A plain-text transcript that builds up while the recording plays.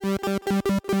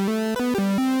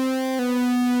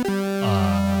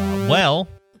Well,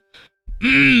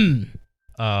 to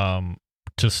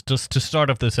start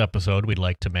off this episode, we'd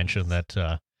like to mention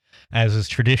that, as is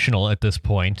traditional at this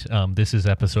point, this is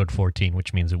episode 14,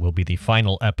 which means it will be the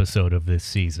final episode of this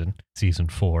season, season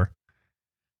 4.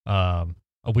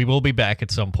 We will be back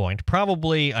at some point,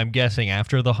 probably, I'm guessing,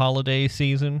 after the holiday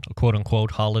season,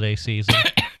 quote-unquote holiday season.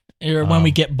 Or when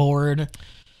we get bored.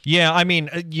 Yeah, I mean,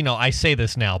 I say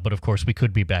this now, but of course we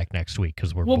could be back next week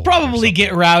because we'll probably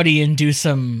get rowdy and do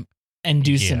some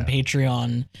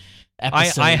Patreon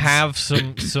episodes. I have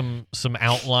some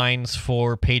outlines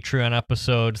for Patreon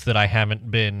episodes that I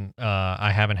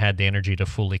haven't had the energy to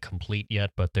fully complete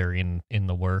yet, but they're in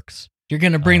the works. You're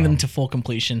gonna bring them to full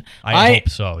completion. I hope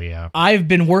so. Yeah, I've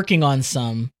been working on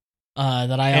some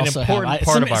that I also have. An important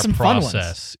part of our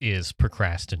process is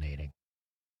procrastinating.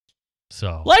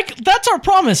 So, that's our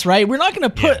promise, right? We're not going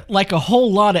to put a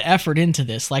whole lot of effort into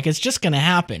this. It's just going to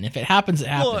happen. If it happens, it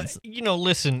happens. Well,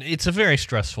 listen, it's a very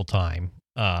stressful time.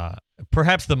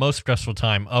 Perhaps the most stressful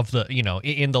time of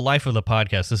in the life of the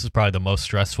podcast. This is probably the most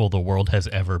stressful the world has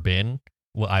ever been.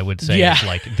 Well, I would say is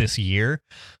this year.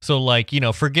 So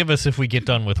forgive us if we get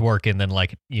done with work and then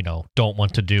don't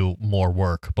want to do more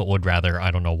work, but would rather,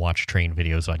 I don't know, watch train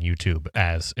videos on YouTube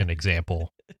as an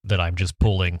example that I'm just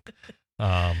pulling.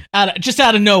 Out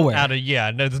of nowhere.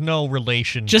 There's no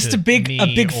relation. Just to a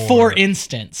big for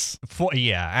instance.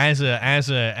 As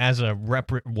a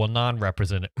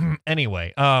non-representative.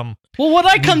 Anyway, well, when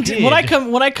I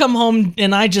come home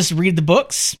and I just read the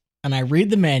books and I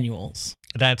read the manuals.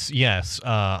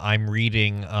 I'm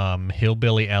reading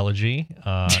Hillbilly Elegy.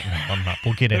 No, I'm not.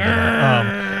 We'll get into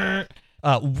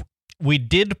that. We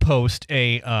did post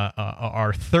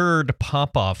our third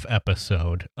pop-off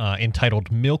episode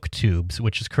entitled Milk Tubes,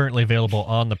 which is currently available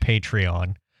on the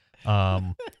Patreon.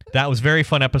 That was a very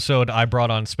fun episode. I brought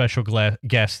on special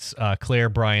guests Claire,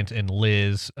 Bryant, and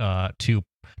Liz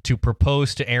to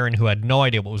propose to Aaron, who had no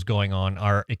idea what was going on,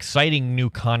 our exciting new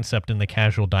concept in the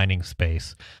casual dining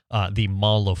space, the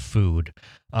Mall of Food.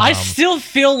 I still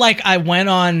feel like I went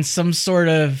on some sort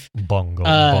of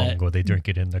bongo. They drink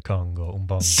it in the Congo.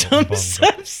 Bongo.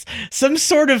 Some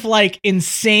sort of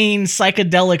insane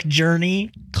psychedelic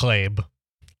journey. Clabe.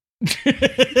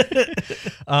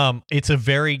 It's a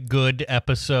very good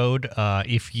episode.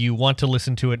 If you want to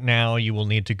listen to it now, you will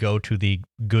need to go to the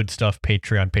Good Stuff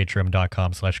Patreon,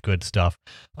 patreon.com/goodstuff.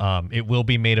 It will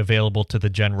be made available to the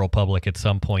general public at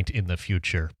some point in the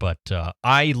future, but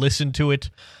I listened to it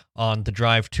on the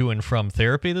drive to and from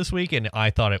therapy this week, and I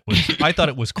thought it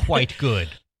was quite good.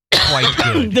 Quite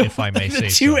good, if I may say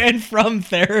so. To and from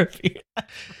therapy.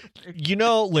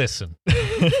 Listen.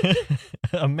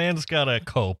 A man's got to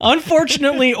cope.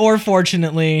 Unfortunately or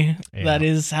fortunately, that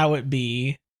is how it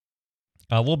be.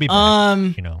 We'll be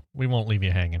back. We won't leave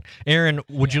you hanging. Aaron,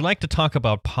 would you like to talk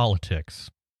about politics?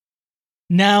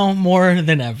 Now more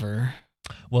than ever.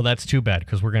 Well, that's too bad,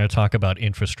 because we're going to talk about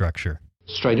infrastructure.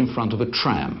 Straight in front of a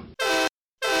tram.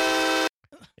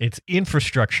 It's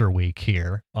Infrastructure Week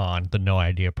here on the No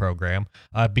Idea program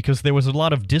because there was a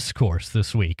lot of discourse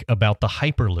this week about the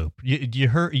Hyperloop. You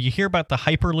hear about the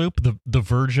Hyperloop, the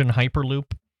Virgin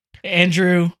Hyperloop?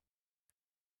 Andrew.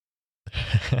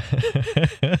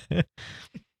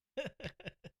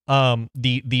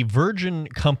 The Virgin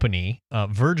company,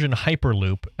 Virgin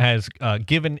Hyperloop, has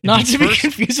given not to be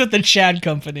confused with the Chad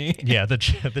company. Yeah, the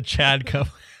Chad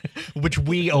company, which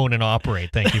we own and operate.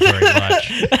 Thank you very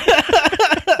much.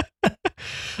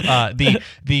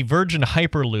 The Virgin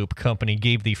Hyperloop company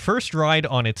gave the first ride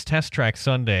on its test track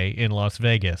Sunday in Las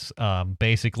Vegas.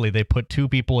 Basically, they put 2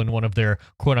 people in one of their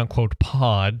quote-unquote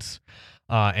pods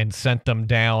and sent them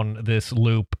down this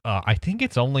loop. I think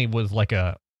it's only was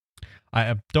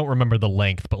I don't remember the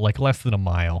length, but less than a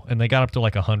mile, and they got up to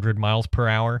 100 miles per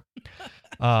hour.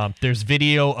 There's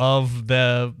video of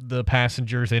the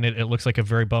passengers in it. It looks like a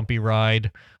very bumpy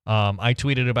ride. I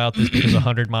tweeted about this because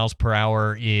 100 miles per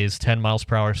hour is 10 miles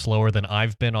per hour slower than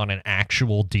I've been on an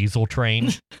actual diesel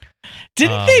train.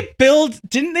 Didn't they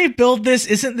build this?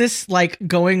 Isn't this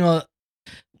going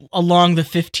along the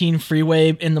 15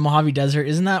 freeway in the Mojave Desert?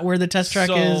 Isn't that where the test track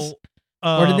is?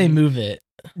 Or did they move it?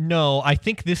 No, I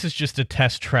think this is just a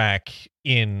test track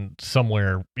in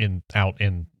somewhere out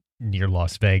in near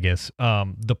Las Vegas.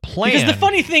 The plan, because the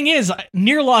funny thing is,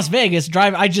 near Las Vegas,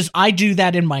 I do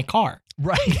that in my car.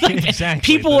 Right, exactly.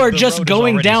 People are just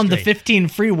going down the 15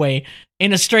 freeway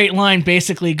in a straight line,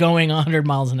 basically going 100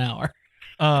 miles an hour.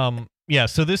 Yeah,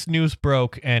 so this news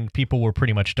broke, and people were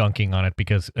pretty much dunking on it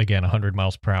because, again, 100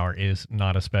 miles per hour is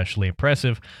not especially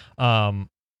impressive.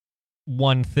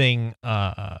 One thing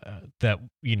that,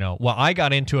 I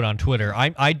got into it on Twitter.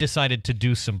 I decided to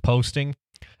do some posting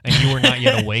and you were not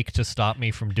yet awake to stop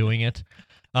me from doing it.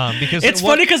 Because it's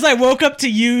funny because I woke up to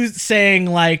you saying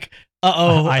like,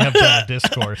 "Uh-oh, I have done a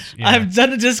discourse." Yeah. I've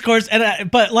done a discourse,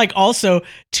 but like also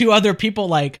two other people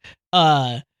like,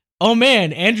 "Oh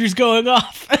man, Andrew's going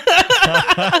off,"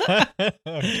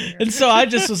 and so I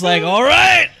just was like, "All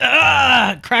right,"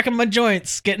 cracking my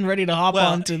joints, getting ready to hop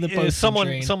onto the posting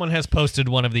train. Someone has posted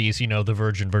one of these, the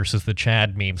Virgin versus the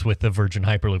Chad memes with the Virgin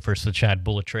Hyperloop versus the Chad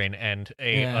bullet train, and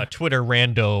a Twitter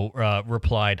rando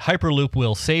replied, "Hyperloop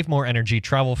will save more energy,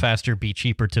 travel faster, be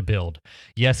cheaper to build.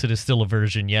 Yes, it is still a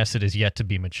version. Yes, it is yet to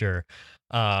be mature."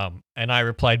 And I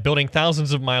replied, "Building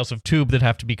thousands of miles of tube that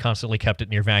have to be constantly kept at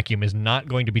near vacuum is not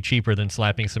going to be cheaper than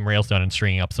slapping some rails down and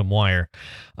stringing up some wire."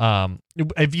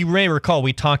 If you may recall,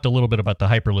 we talked a little bit about the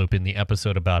Hyperloop in the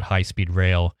episode about high-speed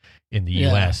rail in the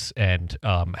U.S. and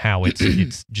how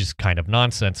it's just kind of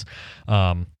nonsense.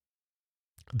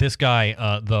 This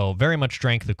guy, though, very much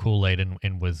drank the Kool-Aid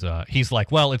and was he's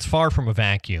like, well, it's far from a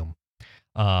vacuum.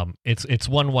 It's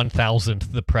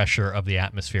 1/1000th the pressure of the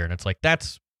atmosphere, and it's like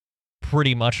that's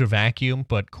pretty much a vacuum,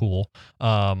 but cool.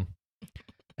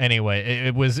 Anyway,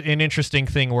 it was an interesting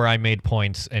thing where I made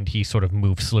points and he sort of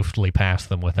moved swiftly past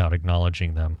them without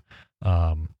acknowledging them.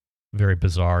 Very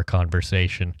bizarre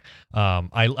conversation.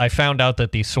 I found out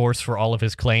that the source for all of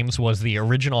his claims was the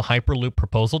original Hyperloop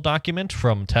proposal document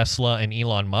from Tesla and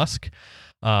Elon Musk,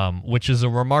 which is a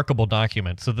remarkable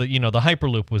document. So the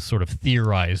Hyperloop was sort of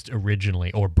theorized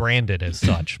originally or branded as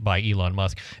such by Elon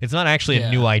Musk. It's not actually a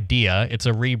new idea. It's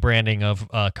a rebranding of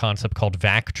a concept called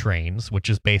vac trains, which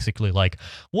is basically like,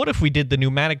 what if we did the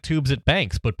pneumatic tubes at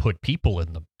banks but put people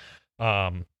in them?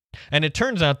 And it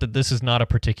turns out that this is not a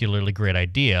particularly great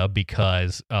idea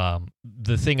because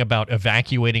the thing about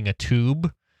evacuating a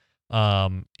tube,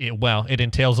 it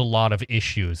entails a lot of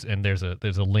issues, and there's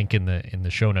a link in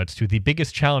the show notes to the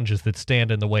biggest challenges that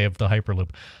stand in the way of the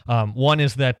Hyperloop. One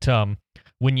is that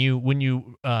when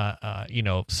you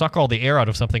suck all the air out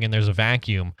of something and there's a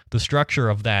vacuum, the structure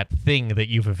of that thing that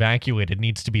you've evacuated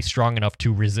needs to be strong enough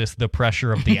to resist the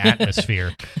pressure of the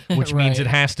atmosphere, which means it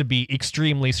has to be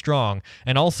extremely strong,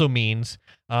 and also means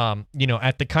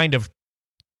at the kind of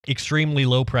extremely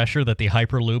low pressure that the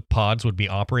Hyperloop pods would be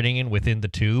operating in within the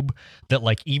tube, that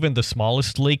like even the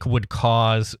smallest leak would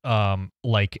cause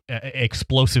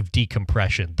explosive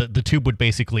decompression. The tube would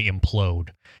basically implode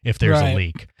if there's a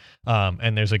leak.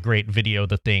 And there's a great video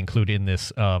that they include in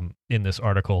this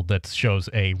article that shows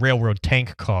a railroad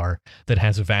tank car that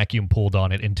has a vacuum pulled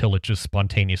on it until it just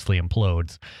spontaneously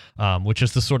implodes, which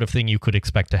is the sort of thing you could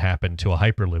expect to happen to a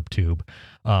Hyperloop tube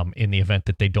in the event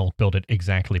that they don't build it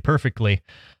exactly perfectly.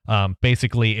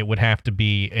 Basically, it would have to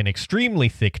be an extremely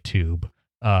thick tube,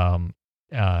 to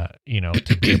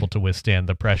be able to withstand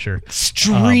the pressure.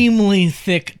 Extremely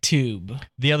thick tube.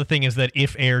 The other thing is that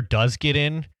if air does get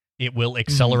in, it will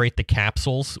accelerate the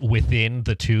capsules within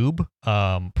the tube,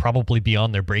 probably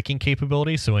beyond their braking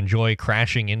capability, so enjoy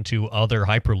crashing into other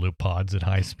Hyperloop pods at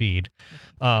high speed.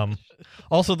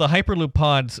 Also, the Hyperloop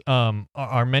pods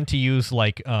are meant to use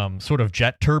sort of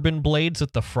jet turbine blades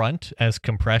at the front as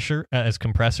compressors.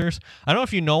 I don't know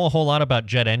if you know a whole lot about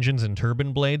jet engines and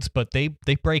turbine blades, but they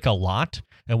break a lot,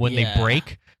 and when they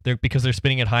break, because they're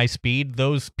spinning at high speed,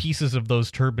 those pieces of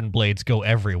those turbine blades go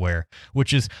everywhere,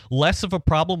 which is less of a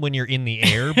problem when you're in the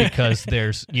air because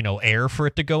there's, air for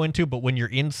it to go into. But when you're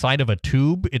inside of a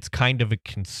tube, it's kind of a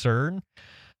concern.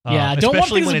 Don't want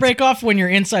things to break off when you're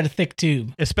inside a thick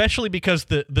tube. Especially because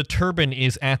the turbine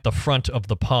is at the front of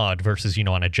the pod versus,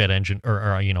 on a jet engine or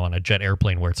on a jet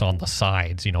airplane where it's on the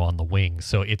sides, on the wings.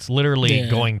 So it's literally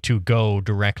going to go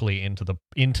directly into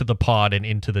the pod and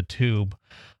into the tube.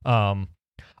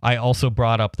 I also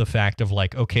brought up the fact of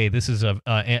okay, this is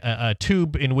a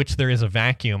tube in which there is a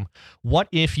vacuum. What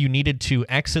if you needed to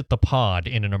exit the pod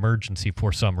in an emergency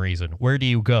for some reason? Where do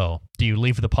you go? Do you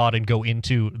leave the pod and go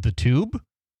into the tube?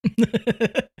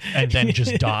 And then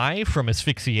just die from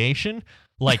asphyxiation?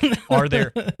 Are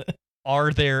there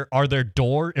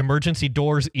emergency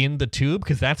doors in the tube?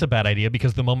 Because that's a bad idea,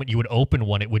 because the moment you would open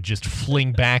one, it would just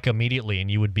fling back immediately and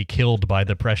you would be killed by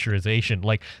the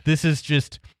pressurization. This is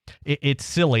just, it's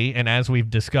silly. And as we've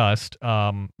discussed,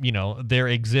 there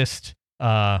exist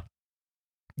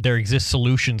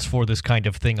solutions for this kind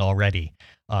of thing already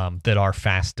that are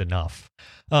fast enough.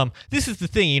 This is the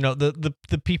thing,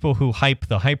 the people who hype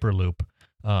the Hyperloop,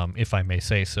 if I may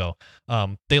say so,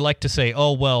 they like to say,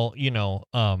 oh, well,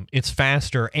 it's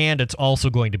faster and it's also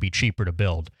going to be cheaper to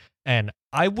build. And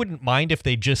I wouldn't mind if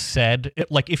they just said,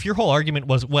 if your whole argument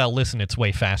was, well, listen, it's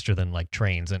way faster than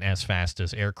trains and as fast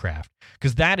as aircraft,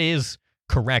 because that is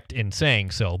correct in saying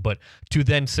so, but to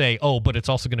then say, oh, but it's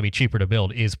also going to be cheaper to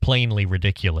build is plainly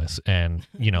ridiculous. And,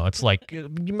 it's like,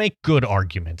 you make good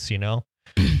arguments, Yeah,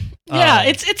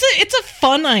 it's a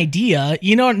fun idea.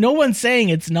 No one's saying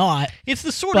it's not. It's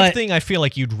the sort of thing I feel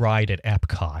like you'd ride at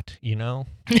Epcot,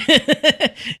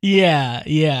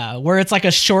 Yeah, where it's like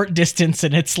a short distance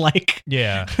and it's like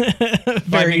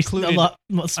very a lot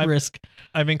less risk.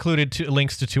 I've included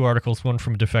links to 2 articles, one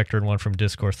from Defector and one from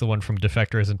Discourse. The one from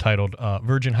Defector is entitled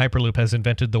Virgin Hyperloop has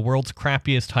invented the world's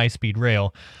crappiest high-speed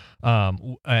rail.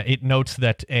 It notes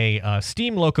that a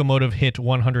steam locomotive hit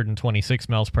 126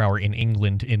 miles per hour in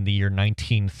England in the year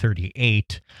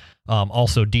 1938.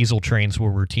 Also, diesel trains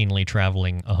were routinely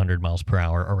traveling 100 miles per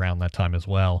hour around that time as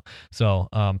well. So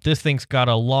this thing's got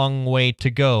a long way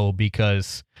to go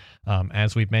because,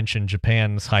 as we've mentioned,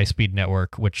 Japan's high-speed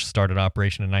network, which started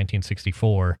operation in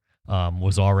 1964,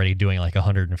 was already doing like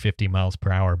 150 miles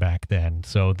per hour back then.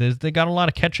 So they got a lot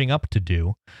of catching up to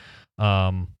do.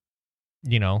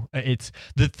 It's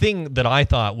the thing that I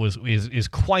thought is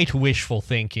quite wishful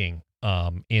thinking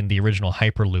in the original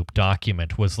Hyperloop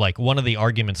document was like one of the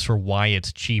arguments for why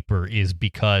it's cheaper is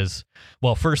because,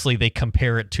 well, firstly, they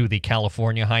compare it to the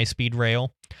California high-speed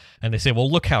rail, and they say, well,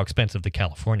 look how expensive the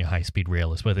California high-speed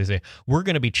rail is. But they say, we're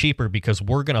going to be cheaper because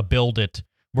we're going to build the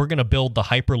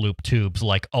Hyperloop tubes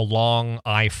like along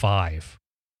I-5.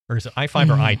 Or is it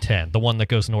I-5 or I-10? The one that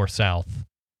goes north-south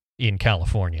in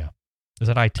California. Is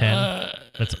that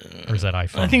I-10? Or is that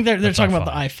I-5? I think they're talking about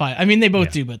the I-5. I mean, they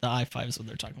both do, but the I-5 is what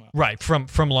they're talking about. Right,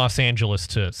 from Los Angeles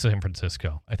to San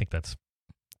Francisco. I think that's...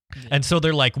 Yeah. And so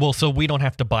they're like, well, so we don't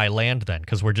have to buy land then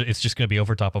because it's just going to be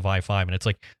over top of I-5. And it's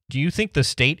like, do you think the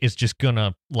state is just going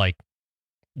to, like,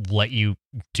 let you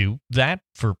do that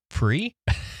for free?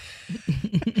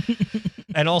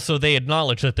 And also, they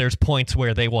acknowledge that there's points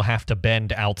where they will have to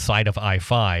bend outside of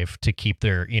I-5 to keep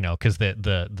their, because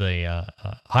the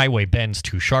highway bends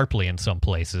too sharply in some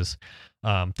places.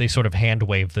 They sort of hand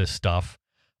wave this stuff.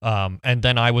 And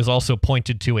then I was also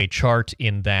pointed to a chart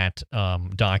in that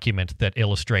document that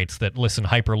illustrates that, listen,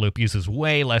 Hyperloop uses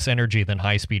way less energy than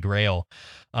high-speed rail.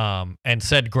 And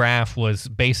said graph was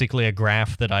basically a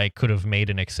graph that I could have made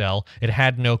in Excel. It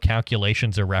had no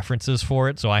calculations or references for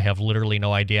it, so I have literally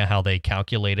no idea how they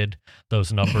calculated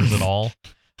those numbers at all.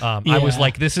 I was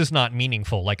like, this is not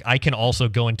meaningful. Like, I can also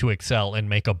go into Excel and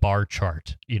make a bar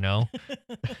chart,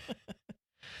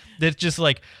 It's just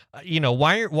like,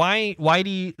 why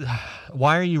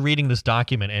are you reading this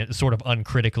document and sort of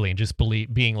uncritically and just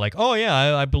being like, oh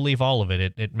yeah, I believe all of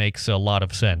it. It makes a lot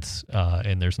of sense,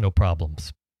 and there's no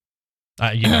problems.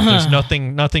 There's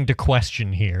nothing to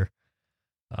question here.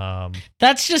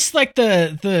 That's just like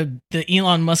the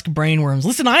Elon Musk brainworms.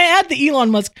 Listen, I had the Elon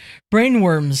Musk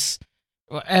brainworms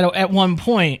at one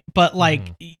point, but like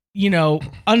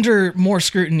under more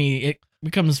scrutiny, it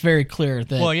becomes very clear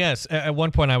that... Well, yes. At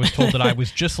one point, I was told that I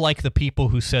was just like the people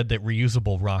who said that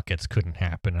reusable rockets couldn't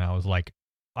happen. And I was like,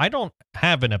 I don't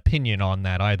have an opinion on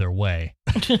that either way.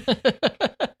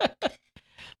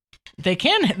 They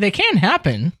can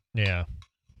happen. Yeah.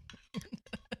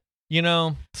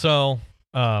 So,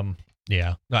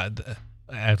 yeah.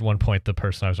 At one point, the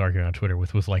person I was arguing on Twitter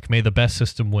with was like, may the best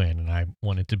system win. And I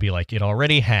wanted to be like, it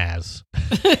already has.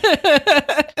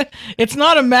 It's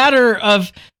not a matter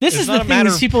of... This it's is not the a thing matter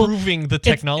these people... of proving the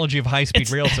technology of high-speed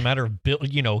rail. It's a matter of,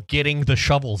 getting the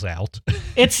shovels out.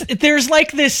 There's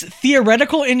like this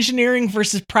theoretical engineering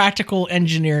versus practical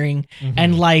engineering. Mm-hmm.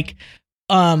 And like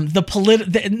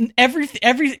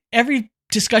every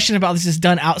discussion about this is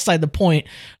done outside the point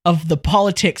of the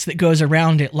politics that goes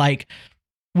around it. Like,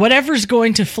 whatever's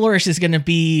going to flourish is going to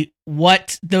be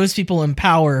what those people in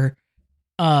power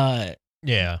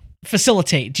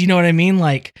facilitate. Do you know what I mean?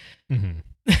 Like,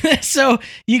 so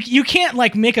you can't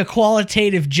like make a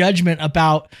qualitative judgment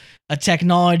about a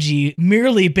technology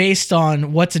merely based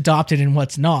on what's adopted and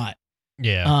what's not.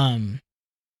 Yeah.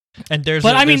 And there's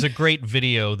a great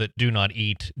video that Do Not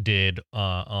Eat did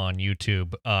on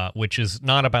YouTube, which is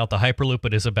not about the Hyperloop,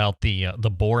 but is about the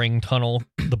Boring Tunnel,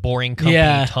 the Boring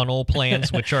Company tunnel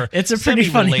plans, which are it's a pretty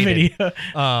funny video.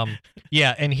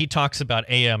 Yeah, and he talks about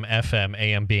AM, FM,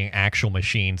 AM being actual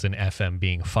machines and FM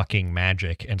being fucking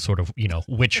magic, and sort of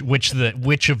which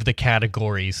of the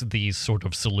categories these sort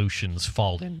of solutions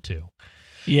fall into.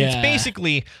 Yeah. It's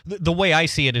basically, the way I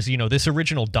see it is, this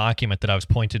original document that I was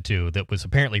pointed to that was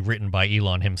apparently written by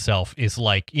Elon himself is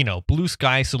like, blue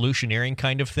sky solutioneering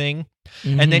kind of thing.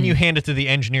 Mm-hmm. And then you hand it to the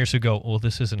engineers who go, well,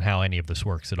 this isn't how any of this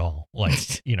works at all.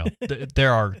 Like,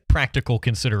 there are practical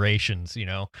considerations,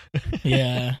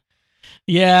 Yeah.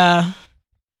 Yeah.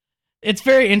 It's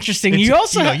very interesting. You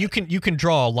also you can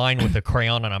draw a line with a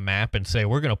crayon on a map and say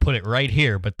we're going to put it right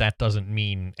here, but that doesn't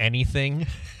mean anything.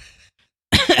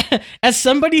 As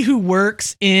somebody who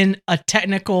works in a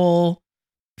technical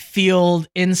field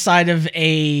inside of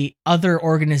a other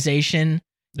organization,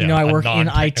 I work in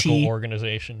IT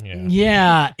organization.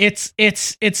 Yeah, it's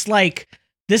like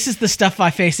this is the stuff I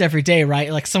face every day,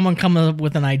 right? Like someone comes up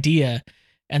with an idea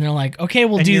and they're like, "Okay,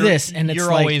 we'll do this," and it's you're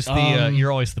like always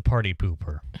you're always the party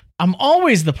pooper. I'm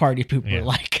always the party pooper,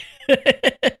 like.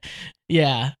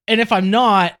 Yeah, and if I'm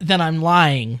not, then I'm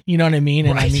lying. You know what I mean?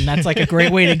 And right. I mean that's like a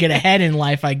great way to get ahead in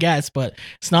life, I guess, but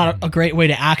it's not a great way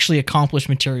to actually accomplish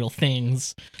material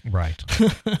things. Right.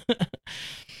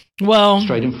 Well,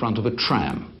 straight in front of a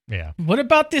tram. Yeah. What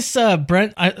about this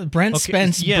Brent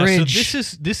Spence bridge?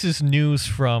 So this is news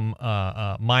from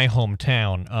my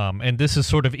hometown, and this is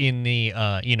sort of in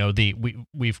the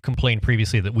we've complained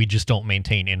previously that we just don't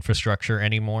maintain infrastructure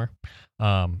anymore.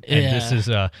 And this is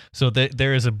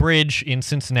there is a bridge in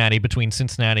Cincinnati between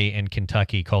Cincinnati and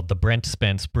Kentucky called the Brent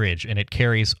Spence Bridge, and it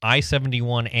carries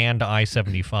I-71 and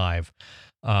I-75.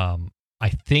 I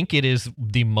think it is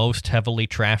the most heavily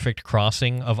trafficked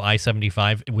crossing of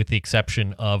I-75, with the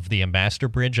exception of the Ambassador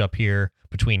Bridge up here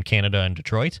between Canada and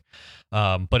Detroit.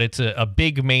 But it's a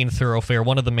big main thoroughfare,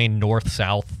 one of the main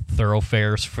north-south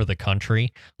thoroughfares for the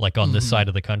country, like on this side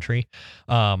of the country.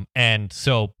 And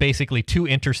so basically 2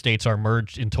 interstates are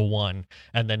merged into one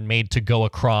and then made to go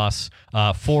across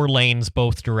 4 lanes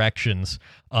both directions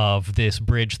of this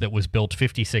bridge that was built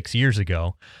 56 years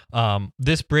ago.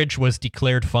 This bridge was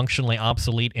declared functionally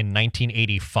obsolete in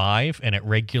 1985, and it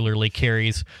regularly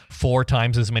carries 4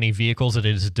 times as many vehicles as it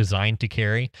is designed to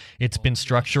carry. It's been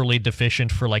structurally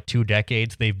deficient for like 2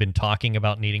 decades. They've been talking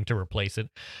about needing to replace it.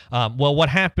 Well, what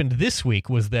happened this week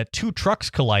was that 2 trucks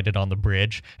collided on the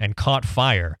bridge and caught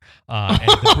fire. And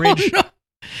the bridge... Oh,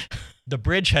 no. The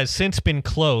bridge has since been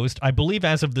closed. I believe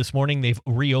as of this morning, they've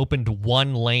reopened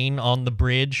 1 lane on the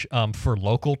bridge for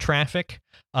local traffic.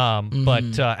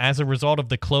 But as a result of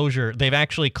the closure, they've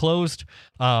actually closed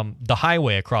the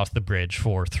highway across the bridge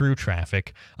for through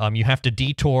traffic. You have to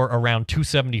detour around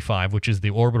 275, which is the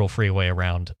orbital freeway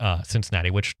around Cincinnati,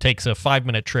 which takes a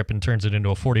 5-minute trip and turns it into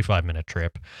a 45-minute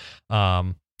trip.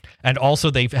 And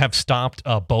also they have stopped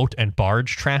boat and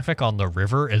barge traffic on the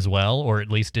river as well, or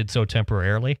at least did so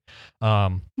temporarily.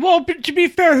 Well, but to be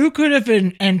fair, who could have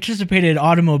anticipated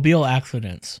automobile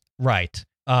accidents? Right.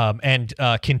 And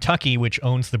Kentucky, which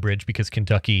owns the bridge because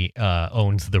Kentucky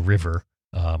owns the river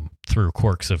through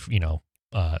quirks of,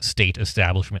 state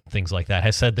establishment and things like that,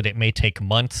 has said that it may take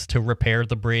months to repair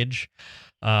the bridge.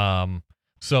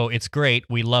 So it's great.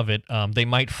 We love it. They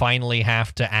might finally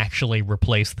have to actually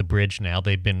replace the bridge now.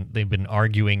 They've been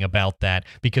arguing about that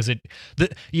because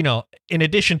in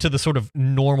addition to the sort of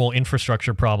normal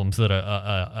infrastructure problems that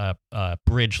a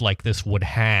bridge like this would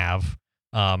have,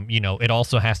 it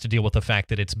also has to deal with the fact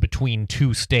that it's between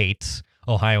 2 states,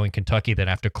 Ohio and Kentucky, that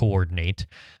have to coordinate.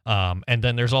 And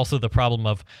then there's also the problem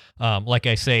of, like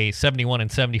I say, 71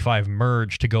 and 75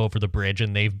 merge to go over the bridge,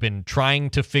 and they've been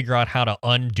trying to figure out how to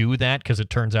undo that because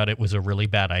it turns out it was a really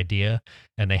bad idea,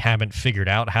 and they haven't figured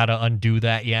out how to undo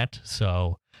that yet.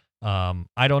 So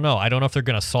I don't know. I don't know if they're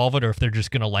going to solve it or if they're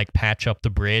just going to like patch up the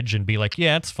bridge and be like,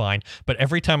 yeah, it's fine. But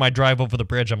every time I drive over the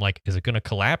bridge, I'm like, is it going to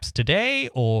collapse today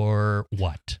or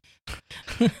what?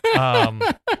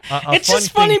 It's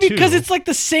just funny because it's like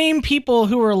the same people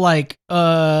who are like,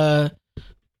 I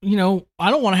don't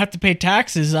want to have to pay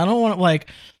taxes. I don't want to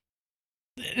like,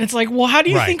 it's like, well, how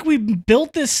do you think we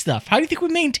built this stuff? How do you think we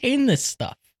maintain this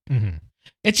stuff? Mm-hmm.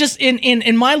 It's just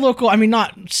in my local, I mean,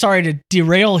 not sorry to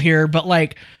derail here, but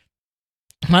like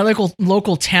my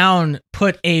local town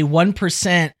put a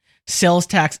 1% sales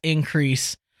tax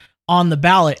increase on the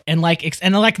ballot, and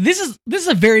this is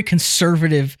a very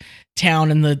conservative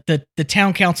town, and the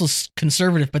town council's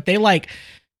conservative, but they like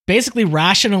basically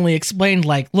rationally explained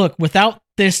like, look, without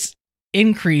this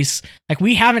increase, like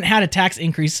we haven't had a tax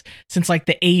increase since like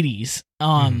the 80s,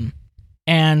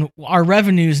 and our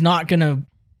revenue's not gonna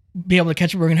be able to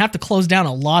catch up. We're gonna have to close down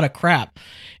a lot of crap,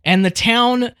 and the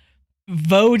town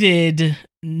voted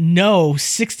no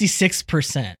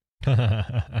 66%.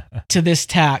 To this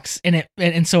tax,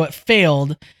 and so it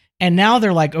failed, and now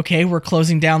they're like, okay, we're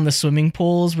closing down the swimming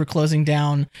pools, we're closing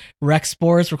down rec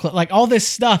sports, like all this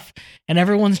stuff, and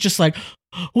everyone's just like,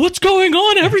 what's going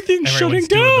on? Everything's shutting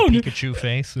down. The Pikachu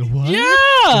face. What? Yeah.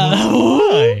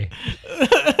 Why?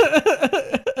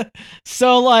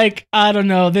 So like, I don't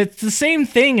know. That's the same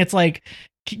thing. It's like,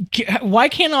 why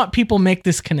cannot people make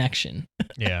this connection?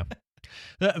 Yeah.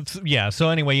 Yeah, so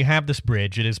anyway, you have this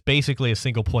bridge. It is basically a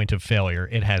single point of failure.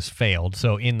 It has failed.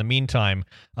 So in the meantime,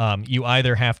 you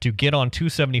either have to get on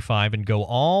 275 and go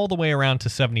all the way around to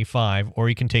 75, or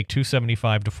you can take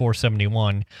 275 to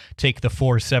 471, take the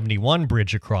 471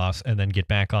 bridge across, and then get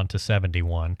back onto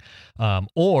 71.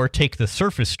 Or take the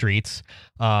surface streets.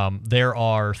 There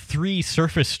are 3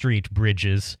 surface street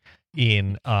bridges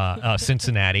in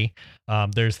Cincinnati.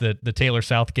 There's the Taylor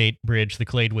Southgate Bridge, the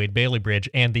Clade Wade Bailey Bridge,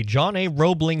 and the John A.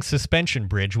 Roebling Suspension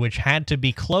Bridge, which had to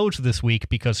be closed this week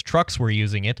because trucks were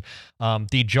using it.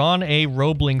 The John A.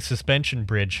 Roebling Suspension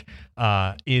Bridge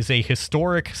is a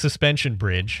historic suspension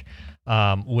bridge,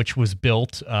 which was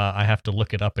built. I have to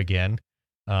look it up again.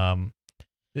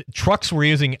 Trucks were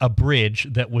using a bridge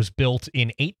that was built in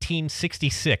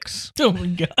 1866. Oh my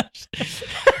gosh.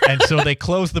 And so they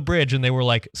closed the bridge and they were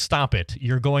like, stop it.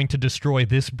 You're going to destroy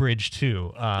this bridge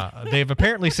too. They've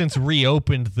apparently since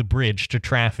reopened the bridge to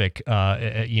traffic,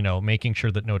 making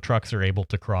sure that no trucks are able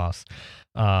to cross.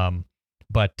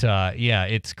 But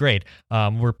it's great.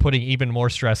 We're putting even more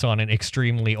stress on an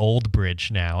extremely old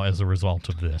bridge now as a result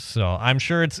of this. So I'm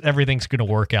sure everything's going to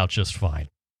work out just fine.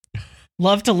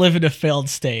 Love to live in a failed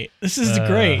state. This is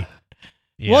great.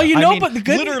 Yeah. Well, but the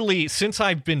good literally since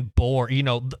I've been born,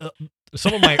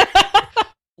 some of my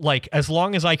like as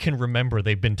long as I can remember,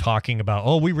 they've been talking about,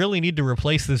 oh, we really need to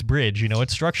replace this bridge.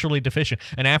 It's structurally deficient.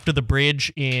 And after the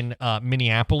bridge in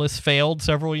Minneapolis failed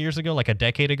several years ago, like a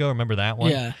decade ago, remember that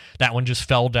one? Yeah. That one just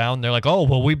fell down. They're like, oh,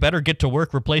 well, we better get to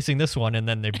work replacing this one. And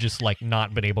then they've just like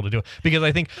not been able to do it because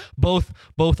I think both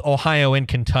Ohio and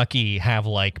Kentucky have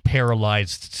like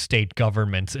paralyzed state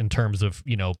governments in terms of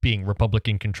being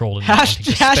Republican controlled and not wanting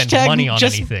to spend money on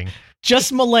anything.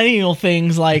 Just millennial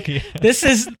things like this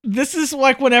is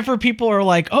like whenever people are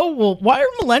like, oh, well, why are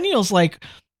millennials like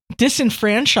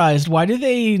disenfranchised? Why do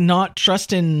they not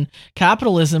trust in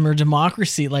capitalism or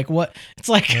democracy? Like what? It's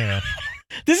like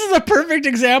this is a perfect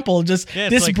example. Just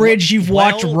this like, bridge you've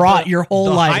watched rot your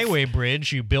whole life. The highway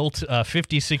bridge you built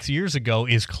 56 years ago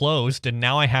is closed, and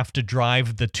now I have to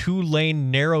drive the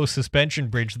 2-lane narrow suspension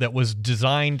bridge that was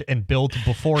designed and built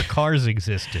before cars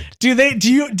existed. Do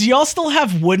y'all still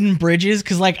have wooden bridges?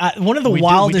 Because like one of the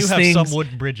wildest things we do have some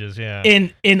wooden bridges, yeah.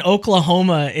 In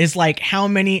Oklahoma is like how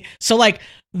many. So like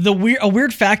a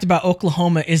weird fact about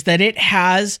Oklahoma is that it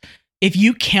has. If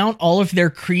you count all of their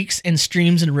creeks and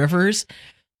streams and rivers,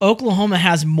 Oklahoma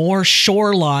has more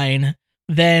shoreline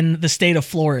than the state of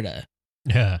Florida.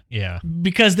 Yeah.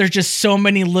 Because there's just so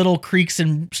many little creeks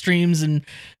and streams and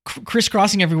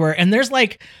crisscrossing everywhere. And there's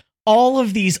like all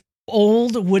of these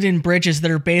old wooden bridges that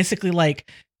are basically like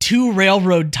 2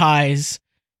 railroad ties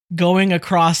going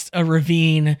across a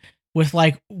ravine with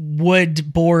like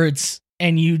wood boards,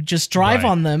 and you just drive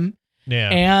on them. Yeah.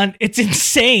 And it's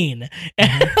insane.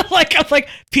 And I'm like,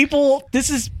 people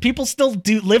still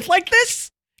do live like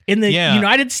this in the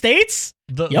United States?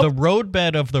 The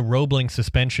roadbed of the Roebling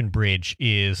Suspension Bridge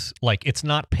is like, it's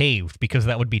not paved because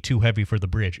that would be too heavy for the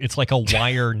bridge. It's like a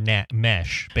wire net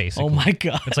mesh, basically. Oh my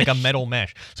God. It's like a metal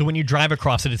mesh. So when you drive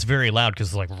across it, it's very loud because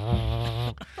it's like,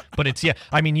 but it's,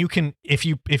 I mean, you can, if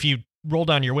you roll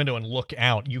down your window and look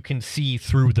out, you can see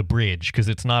through the bridge because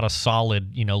it's not a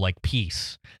solid, like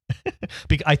piece.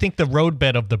 I think the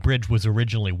roadbed of the bridge was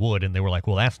originally wood, and they were like,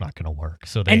 well, that's not going to work.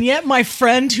 And yet my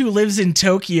friend who lives in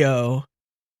Tokyo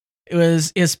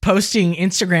is posting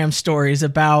Instagram stories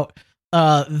about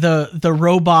the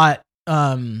robot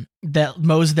that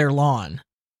mows their lawn.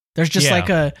 There's just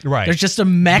there's just a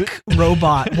mech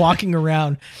robot walking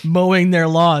around mowing their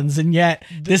lawns, and yet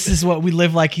this is what we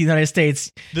live like in the United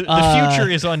States. The future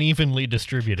is unevenly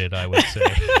distributed, I would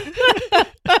say.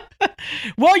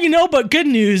 Well, but good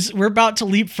news, we're about to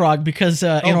leapfrog because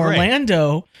in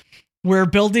Orlando, we're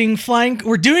doing flying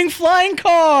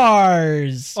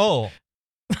cars. Oh.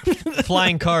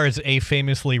 Flying cars, a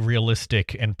famously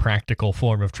realistic and practical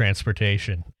form of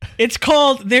transportation. It's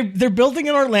called, they're building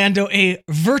in Orlando a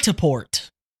vertiport.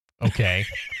 Okay.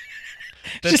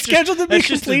 Just scheduled to be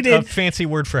completed. Just a fancy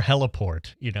word for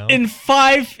heliport, In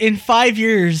 5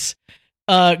 years,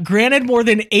 granted more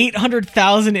than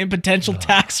 $800,000 in potential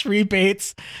tax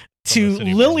rebates to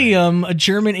Lilium, a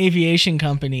German aviation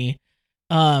company.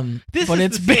 This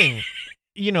is the thing.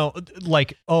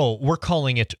 Like, oh, we're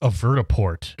calling it a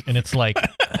vertiport. And it's like,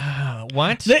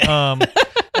 what?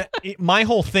 My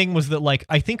whole thing was that, like,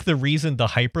 I think the reason the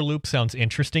Hyperloop sounds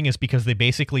interesting is because they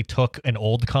basically took an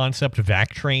old concept, VAC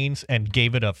trains, and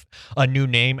gave it a new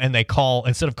name. And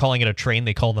instead of calling it a train,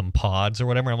 they call them pods or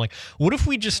whatever. I'm like, what if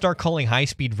we just start calling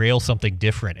high-speed rail something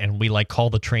different and we, like, call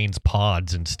the trains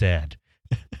pods instead?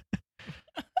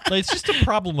 Like, it's just a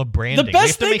problem of branding. The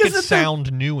best we have to thing make is it that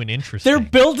sound new and interesting.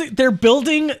 They're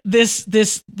building this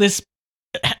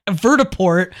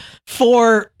vertiport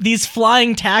for these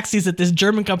flying taxis that this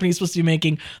German company is supposed to be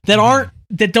making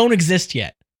that don't exist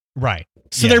yet. Right.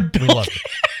 So they're building. We love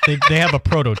it. They have a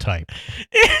prototype.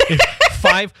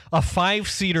 A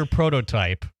 5-seater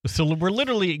prototype. So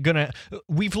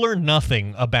we've learned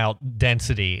nothing about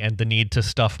density and the need to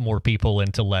stuff more people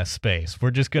into less space.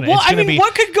 We're just gonna.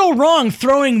 What could go wrong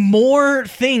throwing more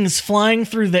things flying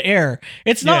through the air?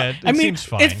 It's not. It seems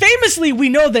fine. Famously, we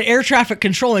know that air traffic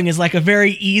controlling is like a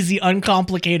very easy,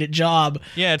 uncomplicated job.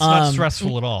 Yeah, it's not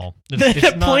stressful at all.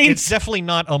 It's definitely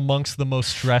not amongst the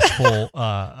most stressful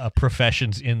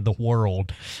professions in the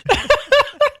world.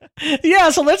 Yeah,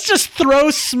 so let's just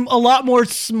throw a lot more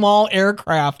small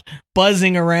aircraft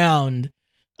buzzing around.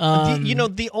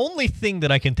 The only thing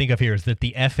that I can think of here is that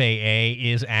the FAA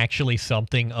is actually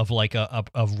something of like a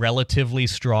relatively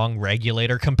strong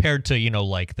regulator compared to,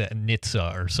 like the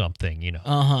NHTSA or something,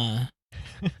 Uh-huh.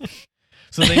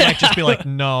 So they might just be like,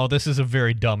 no, this is a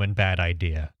very dumb and bad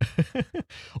idea.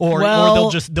 or they'll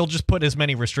just put as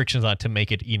many restrictions on it to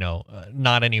make it,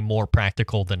 not any more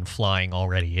practical than flying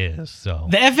already is. So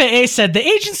the FAA said the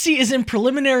agency is in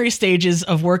preliminary stages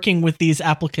of working with these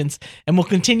applicants and will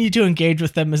continue to engage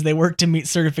with them as they work to meet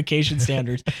certification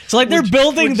standards. So like they're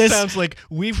building this. Sounds like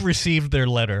we've received their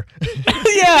letter.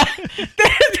 Yeah.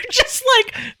 They're just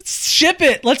like, ship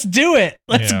it. Let's do it.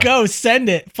 Let's go. Send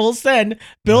it. Full send.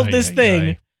 Build this thing.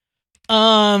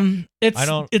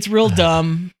 It's real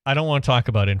dumb. I don't want to talk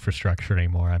about infrastructure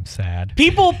anymore. I'm sad.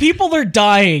 People are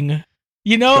dying.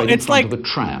 It's like the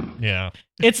tram. Yeah.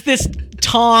 It's this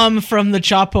Tom from the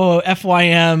Chapo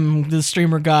FYM, the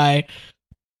streamer guy.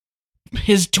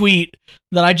 His tweet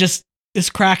that is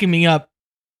cracking me up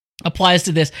applies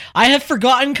to this. I have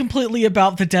forgotten completely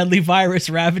about the deadly virus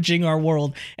ravaging our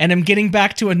world and am getting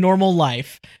back to a normal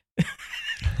life.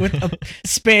 With a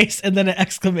space and then an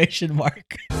exclamation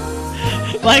mark.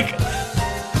 Like,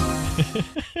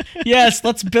 yes,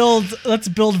 let's build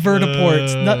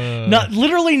vertiports.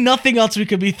 Literally nothing else we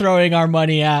could be throwing our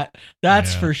money at.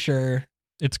 That's for sure.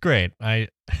 It's great. I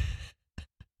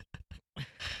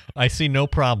see no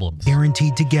problems.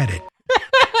 Guaranteed to get it.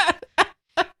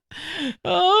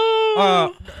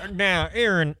 Oh. Now,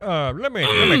 Aaron, let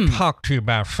me talk to you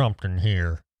about something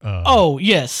here.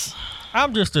 Yes.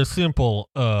 I'm just a simple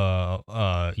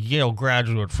Yale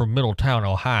graduate from Middletown,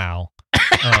 Ohio.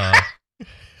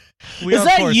 Is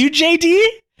that you, JD?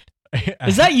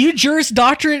 Is that you, Juris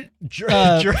Doctorate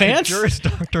Vance? Juris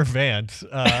Doctor Vance.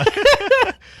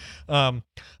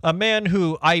 A man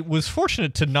who I was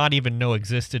fortunate to not even know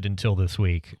existed until this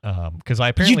week, because I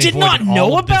apparently you did not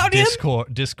know about him.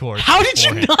 Discourse. How did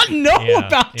you not know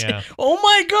about him? Oh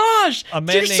my gosh!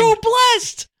 You're so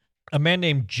blessed. A man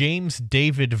named James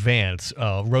David Vance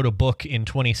wrote a book in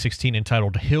 2016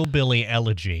 entitled Hillbilly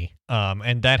Elegy,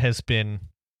 and that has been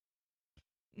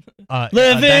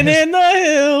living in the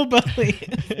hillbilly.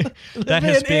 That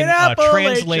has been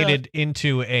translated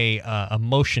into a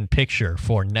motion picture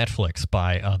for Netflix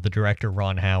by the director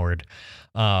Ron Howard.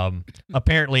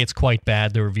 Apparently, it's quite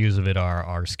bad. The reviews of it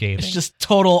are scathing. It's just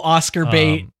total Oscar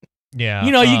bait. Yeah,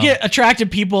 you get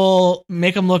attractive people,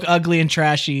 make them look ugly and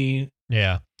trashy.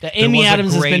 Yeah. Amy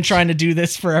Adams has been trying to do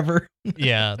this forever.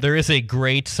 Yeah, there is a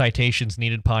great Citations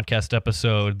Needed podcast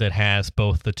episode that has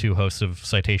both the two hosts of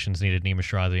Citations Needed, Nima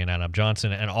Shirazi and Adam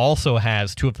Johnson, and also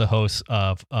has two of the hosts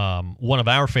of one of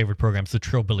our favorite programs, the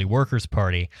Trillbilly Workers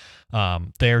Party.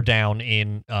 They're down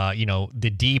in,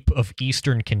 the deep of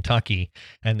eastern Kentucky,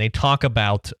 and they talk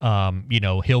about,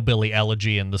 hillbilly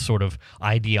elegy and the sort of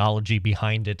ideology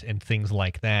behind it and things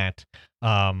like that.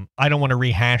 I don't want to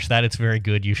rehash that. It's very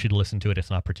good. You should listen to it. It's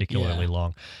not particularly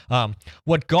long.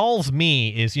 What galls me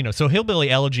is, so Hillbilly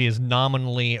Elegy is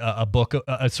nominally a book,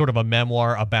 a sort of a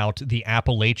memoir about the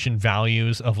Appalachian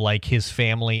values of like his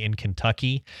family in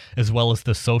Kentucky, as well as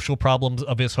the social problems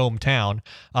of his hometown,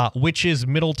 which is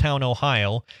Middletown,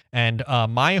 Ohio. And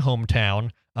my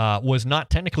hometown was not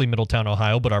technically Middletown,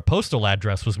 Ohio, but our postal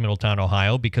address was Middletown,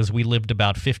 Ohio, because we lived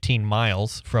about 15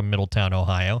 miles from Middletown,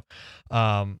 Ohio.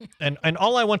 And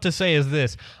all I want to say is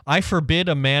this: I forbid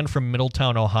a man from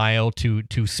Middletown, Ohio,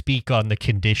 to speak on the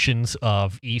conditions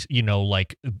of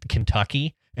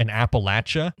Kentucky and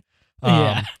Appalachia.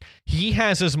 He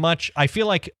has as much. I feel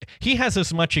like he has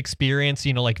as much experience,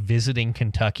 visiting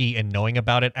Kentucky and knowing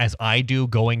about it as I do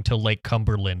going to Lake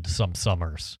Cumberland some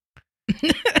summers.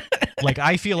 Like,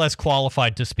 I feel as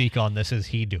qualified to speak on this as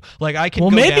he do. Like, I can go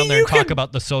down there and talk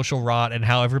about the social rot and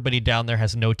how everybody down there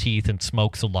has no teeth and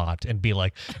smokes a lot and be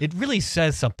like, it really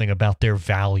says something about their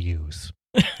values.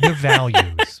 Their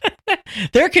values.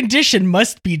 Their condition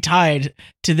must be tied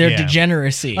to their Yeah.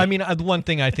 degeneracy. I mean, one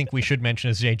thing I think we should mention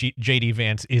is J.D.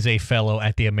 Vance is a fellow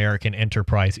at the American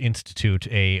Enterprise Institute,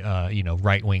 a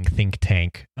right-wing think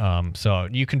tank. So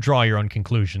you can draw your own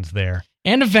conclusions there.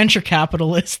 And a venture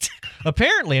capitalist.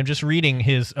 Apparently, I'm just reading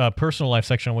his personal life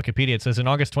section on Wikipedia. It says, in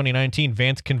August 2019,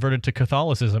 Vance converted to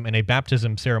Catholicism in a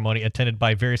baptism ceremony attended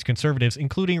by various conservatives,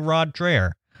 including Rod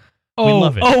Dreher. We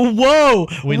love it. Oh, whoa.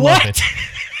 We what? love it.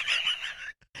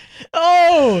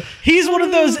 Oh, he's one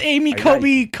of those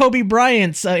Kobe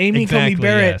Bryants, Amy Exactly, Kobe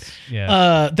Barrett,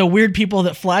 yes. the weird people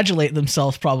that flagellate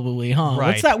themselves, probably, huh? Right.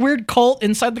 What's that weird cult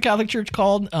inside the Catholic Church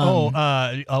called?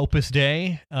 Opus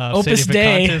Dei, Opus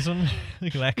Dei, Sedevacantism,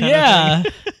 that kind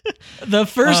of thing.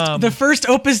 the first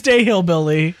Opus Dei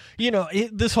hillbilly.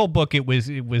 This whole book it was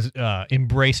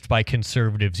embraced by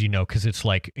conservatives, because it's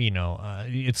like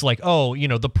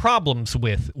the problems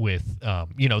with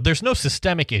there's no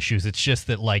systemic issues. It's just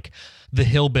that like the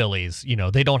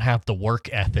hillbillies, they don't have the work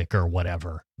ethic or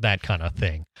whatever, that kind of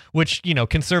thing. Which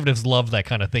conservatives love that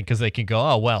kind of thing because they can go,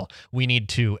 oh well, we need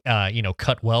to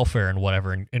cut welfare and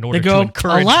whatever in order to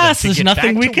encourage alas, them to there's get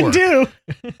nothing back we to can work. do.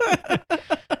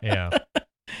 Yeah.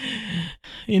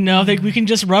 We can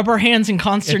just rub our hands in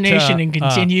consternation and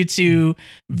continue to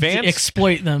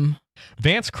exploit them.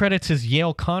 Vance credits his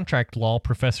Yale contract law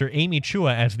professor Amy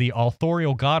Chua as the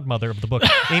authorial godmother of the book.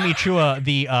 Amy Chua,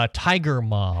 the Tiger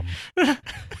Mom.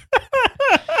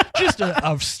 Just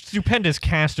a stupendous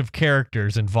cast of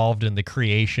characters involved in the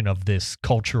creation of this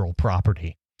cultural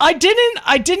property. I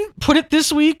didn't put it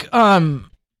this week.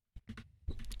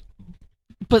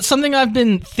 But something I've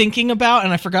been thinking about,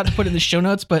 and I forgot to put it in the show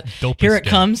notes, but here it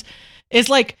comes, is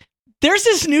like, there's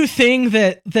this new thing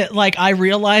that like I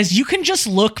realized you can just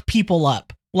look people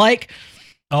up. Like,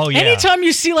 anytime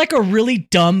you see like a really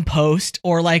dumb post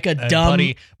or like a dumb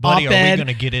buddy, op-ed, are we going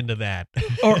to get into that?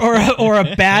 or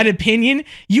a bad opinion,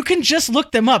 you can just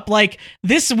look them up. Like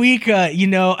this week,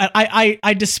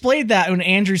 I displayed that when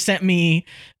Andrew sent me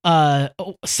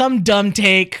some dumb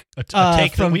take, a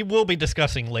take that we will be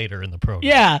discussing later in the program.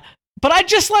 Yeah, but I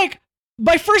just like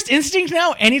my first instinct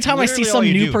now. Anytime Literally I see some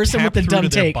new person with a dumb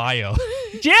take, bio.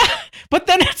 Yeah, but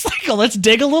then it's like, let's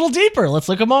dig a little deeper. Let's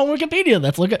look them on Wikipedia.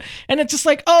 Let's look at, and it's just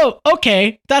like, oh,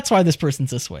 okay, that's why this person's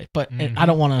this way. But I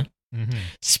don't want to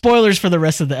spoilers for the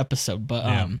rest of the episode.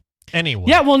 But anyway,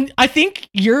 yeah. Well, I think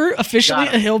you're officially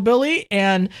a hillbilly,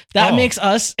 and that makes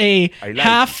us a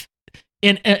half.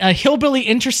 In a hillbilly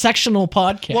intersectional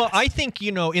podcast. Well, I think,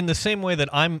 in the same way that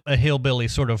I'm a hillbilly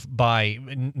sort of by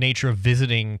nature of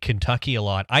visiting Kentucky a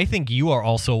lot, I think you are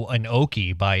also an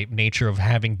Okie by nature of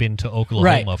having been to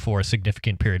Oklahoma for a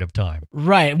significant period of time.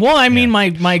 Right. Well, I mean, my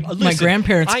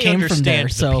grandparents came from there.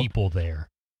 So the people there.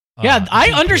 Yeah,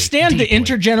 I understand the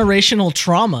intergenerational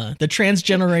trauma, the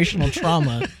transgenerational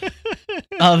trauma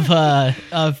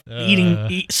of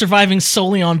surviving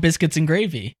solely on biscuits and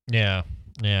gravy. Yeah.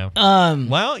 Yeah.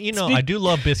 Well, I do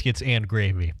love biscuits and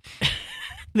gravy.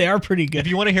 They are pretty good. If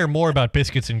you want to hear more about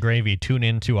biscuits and gravy, tune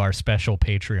into our special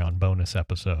Patreon bonus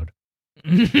episode.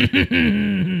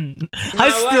 I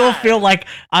still feel like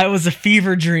I was a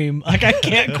fever dream. Like I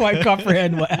can't quite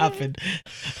comprehend what happened.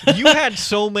 You had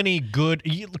so many good,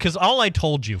 because all I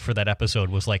told you for that episode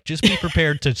was like, just be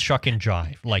prepared to shuck and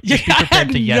jive. Like, just be prepared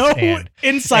to yes and.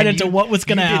 Insight into what was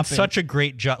going to happen. You did such a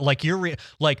great job. Like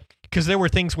because there were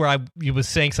things where he was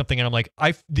saying something and I'm like,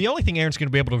 the only thing Aaron's going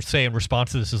to be able to say in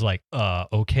response to this is like,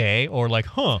 okay, or like,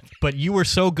 huh. But you were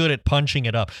so good at punching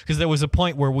it up, because there was a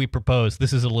point where we proposed.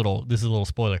 This is a little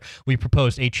spoiler. We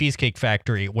proposed a cheesecake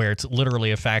factory where it's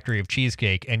literally a factory of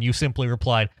cheesecake, and you simply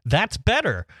replied, "That's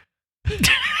better."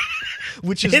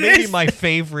 Which is maybe my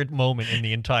favorite moment in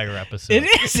the entire episode. It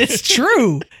is. It's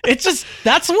true. It's just,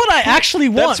 that's what I actually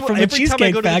want from the Cheesecake Factory. Every time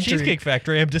I go to the Cheesecake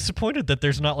Factory, I'm disappointed that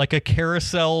there's not like a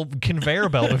carousel conveyor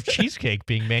belt of cheesecake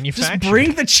being manufactured. Just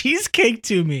bring the cheesecake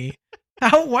to me.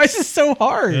 Why is this so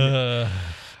hard?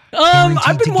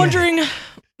 I've been wondering.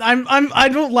 I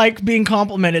don't like being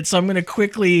complimented, so I'm going to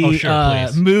quickly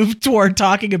move toward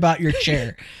talking about your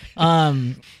chair.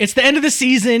 It's the end of the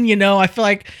season, I feel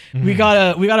like we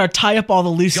gotta tie up all the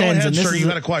loose ends. And sir, you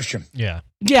got a question? Yeah.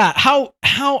 How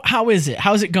is it?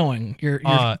 How's it going? Your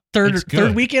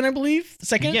third weekend, I believe.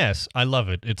 Second. Yes, I love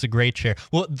it. It's a great chair.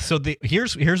 Well, so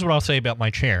here's what I'll say about my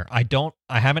chair. I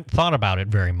haven't thought about it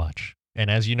very much. And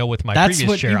as you know, with my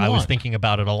previous chair, I was thinking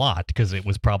about it a lot because it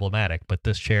was problematic. But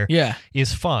this chair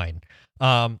is fine.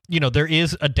 There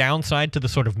is a downside to the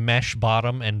sort of mesh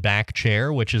bottom and back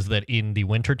chair, which is that in the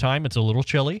wintertime, it's a little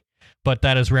chilly. But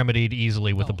that is remedied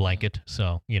easily with a blanket.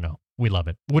 So, we love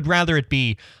it. Would rather it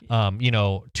be,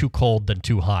 too cold than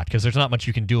too hot, because there's not much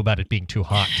you can do about it being too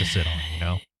hot to sit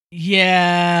on,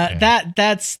 Yeah,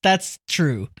 that's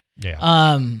true.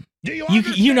 Yeah.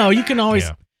 You can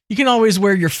always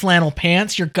wear your flannel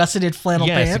pants, your gusseted flannel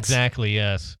pants. Yes, exactly.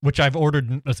 Yes, which I've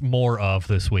ordered more of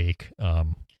this week.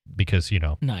 Because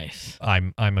nice.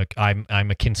 I'm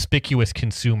a conspicuous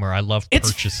consumer. I love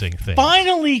purchasing things.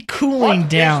 Finally cooling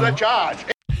down. What is the charge?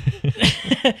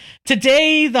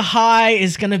 Today the high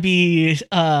is gonna be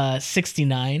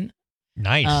 69.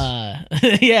 Nice.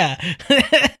 Yeah.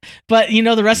 But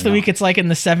the rest of the week it's like in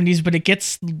the 70s, but it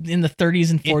gets in the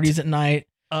 30s and 40s at night.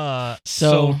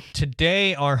 So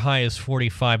today our high is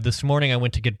 45. This morning I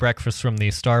went to get breakfast from the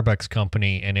Starbucks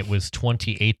company and it was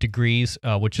 28 degrees,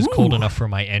 which is cold enough for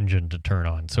my engine to turn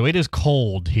on. So it is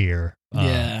cold here.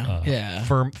 Yeah.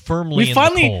 Firmly in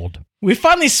the cold. We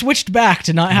finally switched back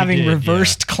to not having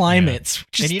reversed climates.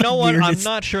 Yeah. And you know what? I'm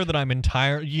not sure that I'm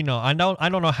entire. I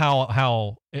don't know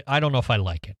how. I don't know if I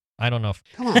like it. I don't know if.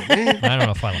 Come on, man. I don't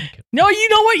know if I like it. No, you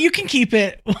know what? You can keep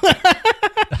it. But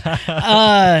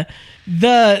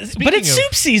it's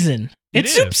soup season.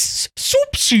 It's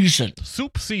soup season.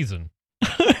 Soup season.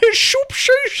 Soup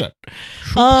season.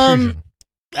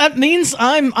 That means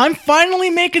I'm finally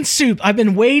making soup. I've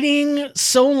been waiting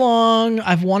so long.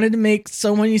 I've wanted to make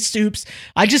so many soups.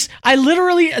 This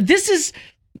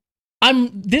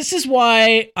is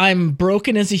why I'm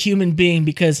broken as a human being,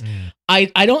 because I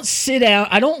don't sit down,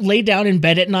 I don't lay down in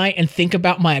bed at night and think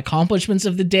about my accomplishments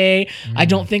of the day. I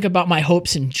don't think about my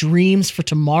hopes and dreams for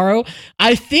tomorrow.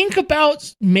 I think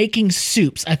about making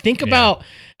soups. I think about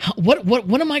what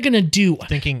am I going to do?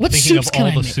 Thinking of all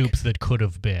the soups that could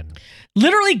have been.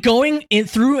 Literally going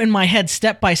through in my head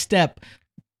step by step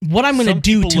what I'm going to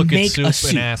do to make a soup.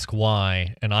 And ask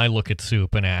why, and I look at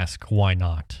soup and ask why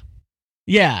not.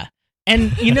 Yeah.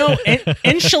 And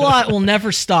enchilada will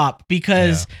never stop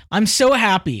because I'm so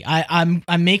happy. I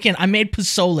made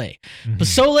pozole.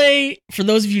 Pozole, for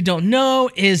those of you who don't know,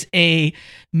 is a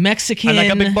Mexican. I like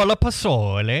a big bowl of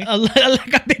pozole. I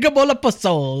like a big bowl of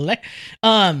pozole.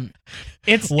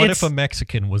 What if a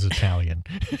Mexican was Italian?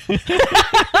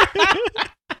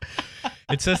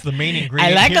 It says the main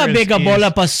ingredient. I like a big bowl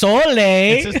of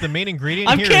pozole. It says the main ingredient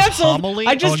I'm here canceled. is hominy.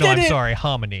 I'm sorry,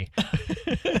 hominy.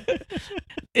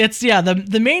 It's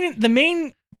the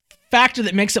main factor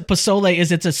that makes it pozole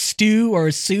is it's a stew or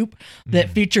a soup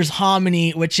that features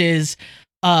hominy, which is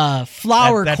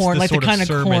flour corn, like the kind of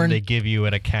corn they give you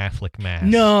at a Catholic mass.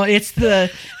 No, it's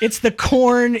the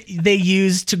corn they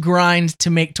use to grind to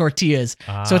make tortillas.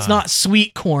 So it's not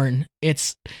sweet corn.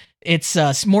 It's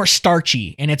more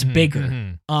starchy and it's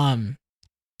bigger.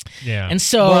 Yeah. And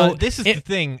so this is the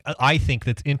thing I think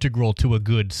that's integral to a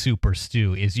good soup or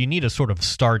stew is you need a sort of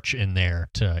starch in there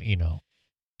to, give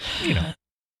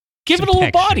it a little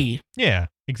body. Yeah,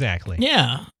 exactly.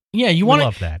 Yeah. Yeah, you want to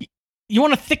love that. You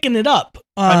want to thicken it up.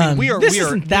 We are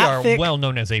well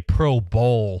known as a pro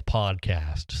bowl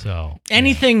podcast. So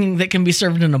anything that can be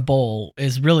served in a bowl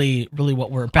is really, really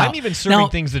what we're about. I'm even serving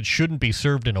things that shouldn't be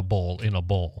served in a bowl.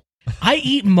 I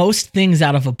eat most things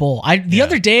out of a bowl. The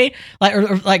other day,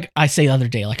 like a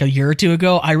year or two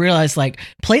ago, I realized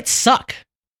plates suck.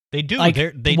 They do. Like,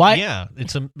 They're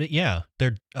it's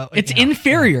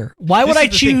inferior. Why would I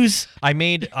choose? I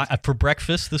made for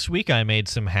breakfast this week. I made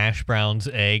some hash browns,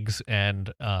 eggs,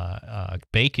 and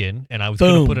bacon, and I was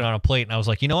going to put it on a plate. And I was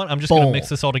like, you know what? I'm just going to mix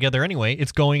this all together anyway.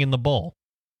 It's going in the bowl.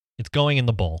 It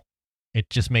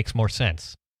just makes more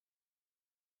sense.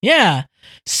 Yeah.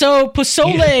 So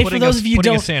pozole, for those of you who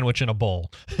don't, putting a sandwich in a bowl.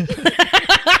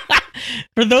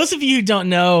 For those of you who don't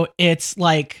know, it's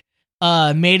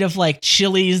made of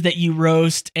chilies that you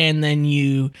roast and then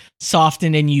you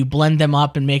soften and you blend them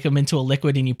up and make them into a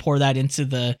liquid and you pour that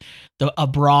into a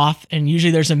broth. And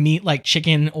usually there's a meat like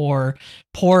chicken or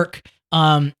pork.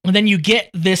 And then you get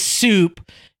this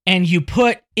soup and you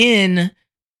put in,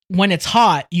 when it's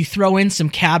hot, you throw in some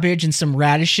cabbage and some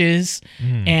radishes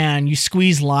and you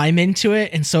squeeze lime into it.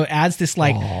 And so it adds this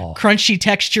crunchy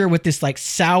texture with this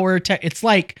sour it's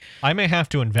I may have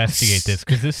to investigate this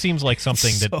because this seems like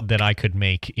something that I could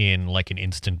make in an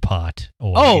Instant Pot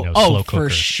or slow cooker. For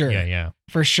sure. Yeah.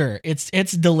 For sure. It's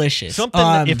delicious. Something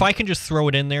that if I can just throw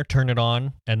it in there, turn it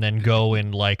on, and then go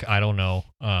in I don't know,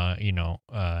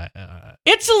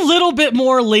 it's a little bit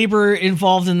more labor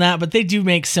involved in that, but they do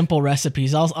make simple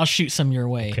recipes. I'll shoot some your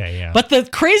way. Okay, yeah. But the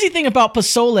crazy thing about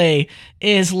pozole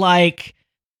is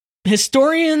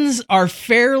historians are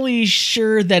fairly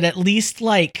sure that at least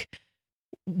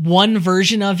one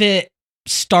version of it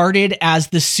started as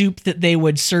the soup that they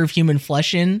would serve human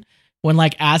flesh in when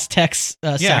Aztecs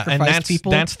sacrificed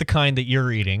people. That's the kind that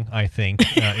you're eating, I think.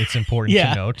 It's important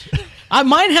to note.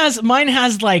 Mine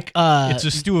has like it's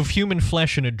a stew of human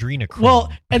flesh and adrenochrome.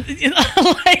 Well, and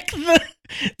like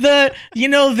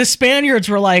the Spaniards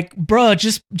were like,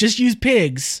 "Bruh, just use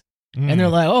pigs." And they're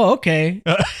like, "Oh, okay,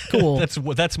 cool."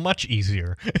 That's much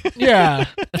easier. Yeah,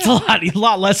 it's a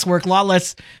lot less work, a lot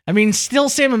less. I mean, still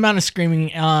same amount of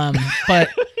screaming, but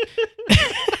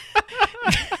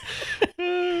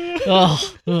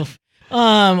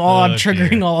I'm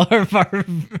triggering all of our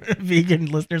vegan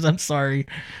listeners. I'm sorry,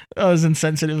 that was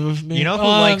insensitive of me. You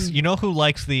know who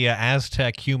likes the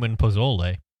Aztec human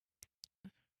pozole?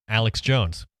 Alex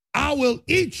Jones. I will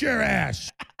eat your ass.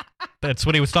 That's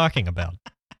what he was talking about.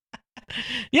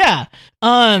 Yeah.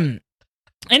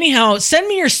 Anyhow, send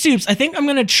me your soups. I think I'm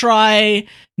going to try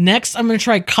next. I'm going to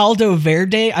try caldo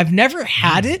verde. I've never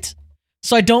had it,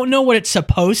 so I don't know what it's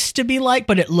supposed to be like,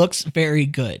 but it looks very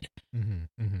good.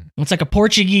 It's like a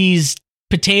Portuguese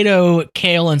potato,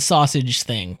 kale, and sausage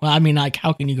thing. Well, I mean, like,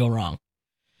 how can you go wrong?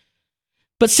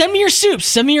 But send me your soups.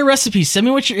 Send me your recipes. Send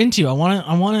me what you're into. I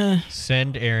want to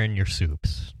send Aaron your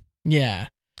soups. Yeah.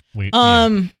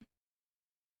 The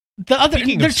other,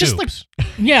 Speaking they're of just soups, like,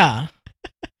 yeah.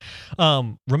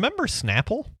 Remember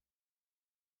Snapple?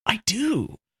 I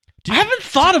do. I haven't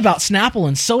thought about Snapple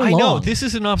in so long. I know. This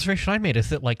is an observation I made, is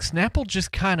that like Snapple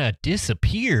just kind of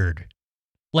disappeared.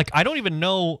 Like, I don't even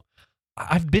know.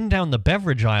 I've been down the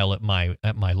beverage aisle at my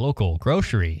local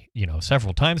grocery,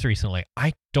 several times recently.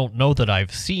 I don't know that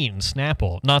I've seen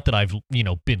Snapple. Not that I've,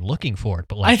 been looking for it,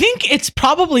 but like, I think it's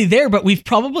probably there, but we've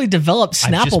probably developed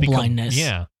Snapple blindness.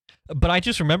 Yeah. But I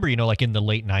just remember, like in the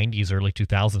late 90s, early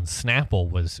 2000s,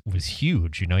 Snapple was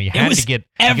huge. You had to get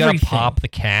you got to pop the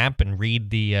cap and read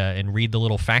the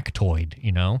little factoid.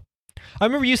 I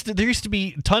remember there used to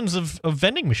be tons of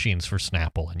vending machines for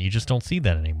Snapple, and you just don't see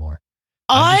that anymore.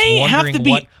 I'm just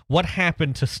wondering what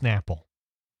happened to Snapple.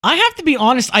 I have to be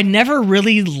honest. I never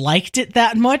really liked it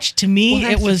that much. To me,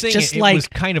 it was just it was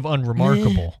kind of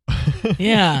unremarkable.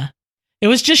 Yeah, it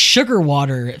was just sugar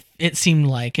water. It seemed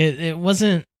like it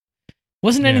wasn't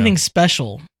anything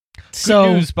special.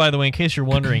 Good news, by the way, in case you're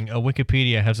wondering,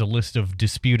 Wikipedia has a list of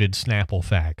disputed Snapple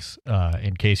facts.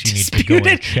 In case you need to go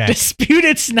and check.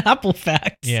 Disputed Snapple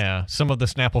facts. Yeah, some of the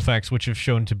Snapple facts which have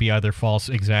shown to be either false,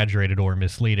 exaggerated, or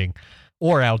misleading,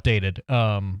 or outdated.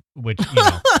 Which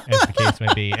as the case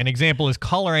may be. An example is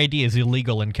caller ID is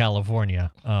illegal in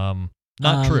California.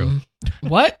 Not true.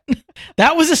 What?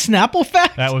 That was a Snapple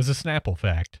fact? That was a Snapple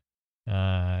fact.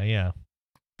 Yeah.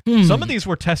 Some of these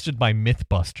were tested by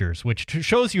Mythbusters, which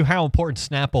shows you how important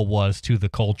Snapple was to the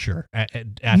culture at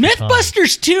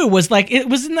Mythbusters too was like, it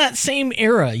was in that same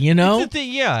era, Yeah,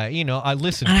 I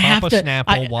listen. Papa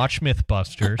Snapple, watch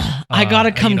Mythbusters. I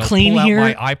gotta come clean pull here.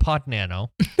 Out my iPod Nano.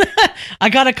 I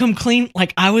gotta come clean.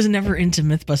 Like, I was never into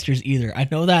Mythbusters either. I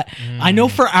know that. I know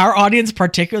for our audience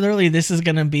particularly, this is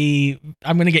gonna be.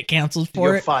 I'm gonna get canceled for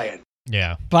it. You're fired.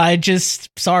 Yeah, but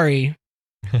sorry.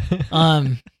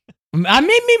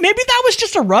 Maybe that was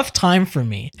just a rough time for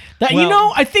me.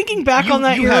 I'm thinking back on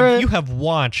that era. You have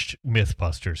watched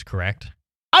Mythbusters, correct?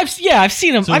 I've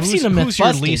seen them. So I've seen them. Who's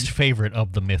your least favorite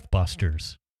of the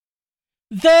Mythbusters?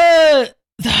 The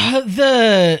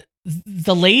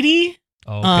lady.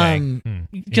 Okay.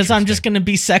 Because I'm just gonna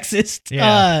be sexist.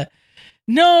 Yeah.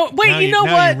 No, wait. Now you know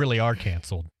what? You really are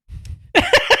canceled.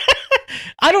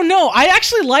 I don't know. I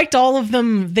actually liked all of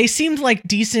them. They seemed like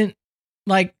decent,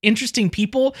 like interesting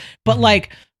people, but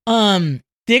the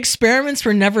experiments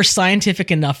were never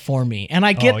scientific enough for me. And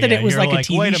I get that it was like a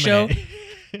TV show.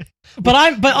 But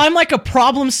I'm like a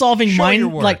problem-solving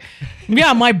mind. Like,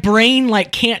 yeah, my brain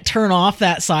like can't turn off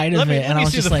that side of it. And I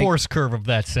was just like, the force curve of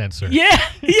that sensor. Yeah.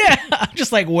 I'm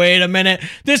just like, wait a minute,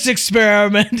 this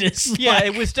experiment is. Yeah,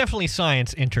 it was definitely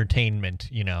science entertainment.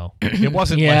 It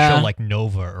wasn't like a show like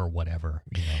Nova or whatever.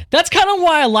 That's kind of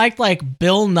why I liked like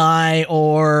Bill Nye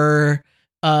or.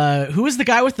 Who was the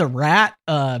guy with the rat?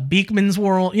 Beekman's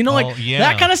World.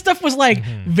 That kind of stuff was like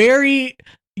very.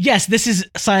 Yes, this is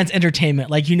science entertainment.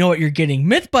 Like, you know what you're getting.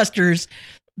 Mythbusters.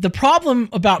 The problem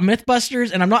about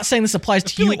Mythbusters, and I'm not saying this applies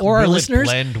to you or our listeners.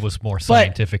 Blend was more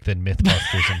scientific than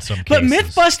Mythbusters in some cases. But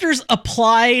Mythbusters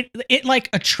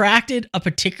attracted a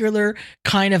particular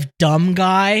kind of dumb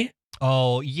guy.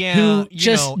 Oh, yeah. Who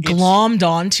just glommed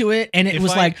onto it, and it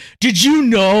was like, did you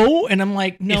know? And I'm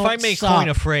like, no, if I may coin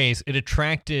a phrase, it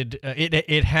attracted,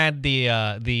 it had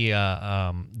oh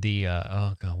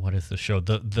God, what is the show?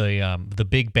 The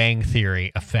Big Bang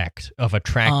Theory effect of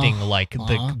attracting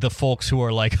the folks who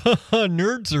are like,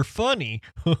 nerds are funny,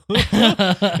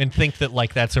 and think that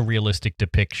like that's a realistic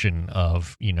depiction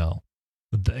of,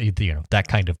 that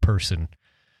kind of person.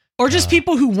 Or just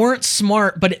people who weren't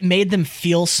smart, but it made them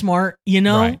feel smart, you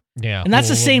know? Right. Yeah. And that's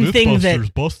the same thing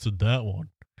that busted that one.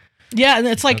 Yeah, and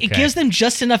it's like it Okay. gives them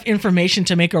just enough information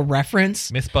to make a reference,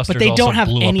 Mythbusters but they also don't have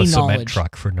blew any up a cement knowledge.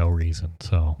 truck for no reason.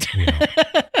 So, you know.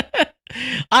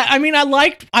 I mean, I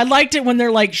liked it when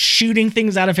they're like shooting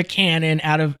things out of a cannon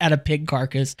out of a pig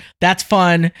carcass. That's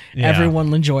fun. Yeah.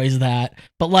 Everyone enjoys that.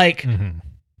 But like, Mhm.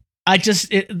 I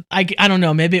don't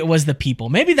know. Maybe it was the people.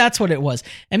 Maybe that's what it was,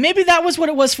 and maybe that was what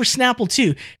it was for Snapple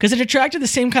too, because it attracted the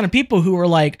same kind of people who were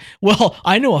like, "Well,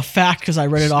 I know a fact because I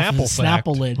read it off of the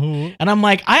Snapple lid," Mhm. and I'm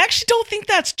like, I actually don't think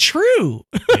that's true.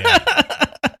 Yeah.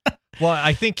 Well,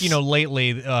 I think,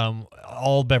 lately,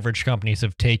 all beverage companies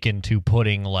have taken to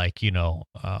putting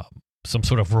some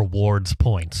sort of rewards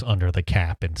points under the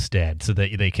cap instead, so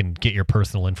that they can get your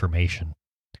personal information.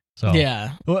 So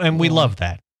Yeah, well, and we love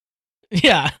that.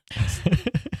 yeah.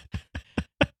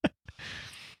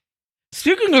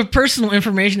 Speaking of personal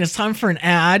information, it's time for an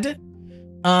ad.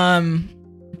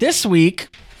 This week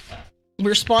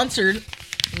we're sponsored.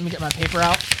 Let me get my paper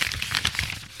out.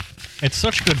 It's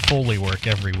such good Foley work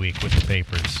every week with the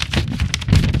papers.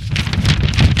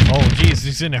 Oh, geez,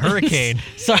 he's in a hurricane.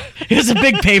 Sorry, it was a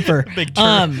big paper. Big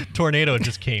tornado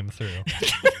just came through.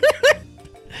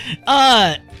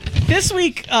 This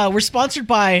week we're sponsored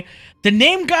by the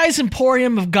Name Guys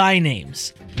Emporium of Guy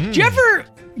Names. Do you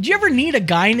ever need a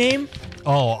guy name?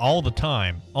 Oh, all the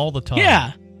time.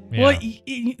 Yeah. Well,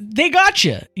 they got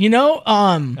you. You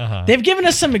know, they've given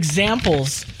us some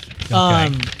examples,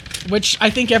 Okay. which I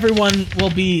think everyone will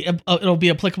be. It'll be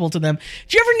applicable to them.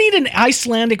 Do you ever need an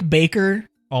Icelandic baker?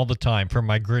 All the time for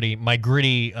my gritty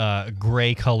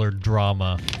gray-colored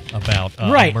drama about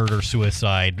Right.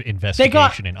 murder-suicide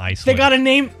investigation in Iceland.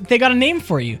 They got a name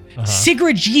for you.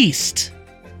 Sigrid Yeast.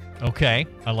 Okay,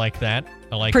 I like that.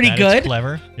 Pretty that. good.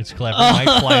 It's clever.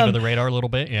 Might fly under the radar a little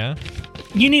bit, yeah.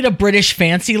 You need a British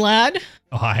fancy lad.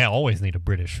 Oh, I always need a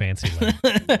British fancy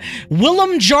lad.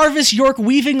 Willem Jarvis York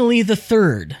Weavingly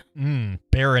III.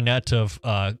 Baronet of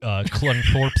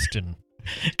Clunthorpston.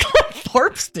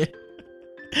 Clunthorpston.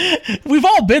 We've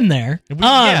all been there.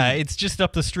 Yeah, it's just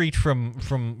up the street from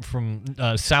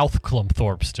South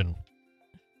Clunthorpston.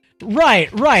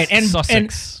 Right, and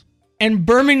Sussex. and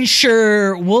Bermondsey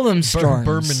Willemstorms.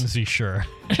 Bermondseyshire.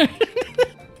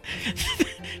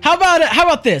 How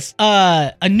about this?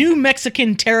 A New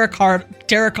Mexican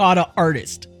terracotta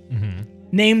artist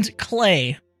named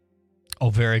Clay. Oh,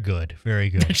 very good. Very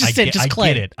good. Just Clay.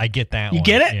 I get it. I get that one. You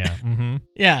get it? Yeah. Mm-hmm.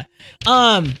 Yeah.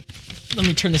 Let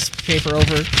me turn this paper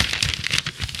over.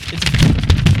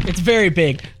 It's very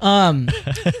big.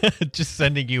 Just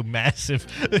sending you massive.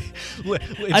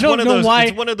 I don't know why.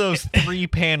 It's one of those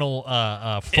 3-panel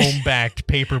foam-backed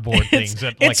paperboard things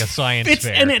at like a science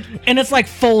fair. And it's like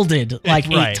folded like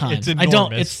 8 times. It's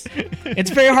enormous. It's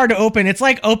very hard to open. It's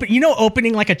like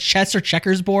opening like a chess or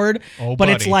checkers board, Oh, but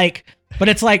buddy. it's like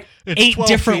It's 8 12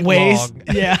 different feet ways. long.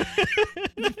 Yeah.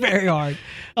 It's very hard.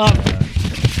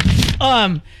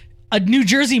 A New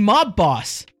Jersey mob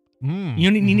boss. You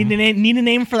need a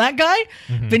name for that guy?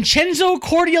 Vincenzo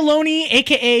Cordialoni,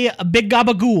 aka Big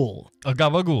Gabagool. A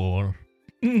gabagool.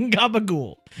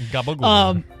 Gabagool.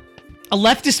 Gabagool. A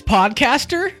leftist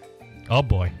podcaster, Oh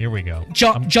boy, here we go.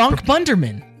 Jonk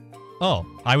Bunderman. Oh,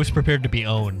 I was prepared to be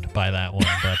owned by that one,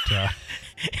 but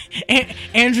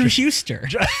Andrew Huster.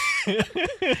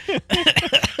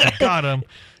 I got him.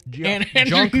 And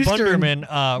Andrew Junk Huster.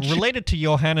 Bunderman, related to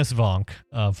Johannes Vonk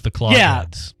of the Claw Yeah.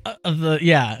 Gods. Of the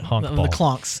Honkball.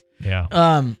 Clonks. Yeah.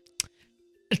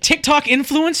 TikTok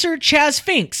influencer Chaz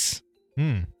Finks.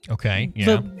 Okay. Yeah.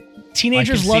 The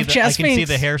teenagers love Chaz I can see Finks.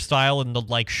 the hairstyle and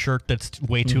the shirt that's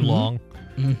way too long.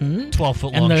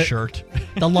 12-foot And long the- shirt.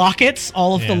 The lockets,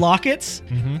 all of the Yeah. lockets.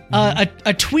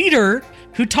 A tweeter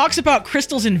who talks about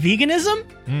crystals and veganism.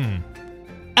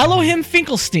 Elohim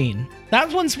Finkelstein. That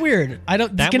one's weird.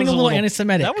 It's getting a little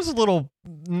anti-Semitic. That was a little.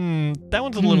 That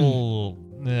one's a little.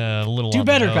 A little. Do on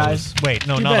better, the nose. guys. Wait,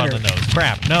 no, Do not better. on the nose.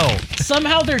 Crap, no.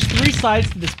 Somehow there's 3 sides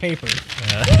to this paper.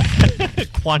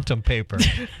 Quantum paper.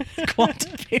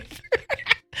 Quantum paper.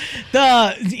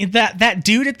 That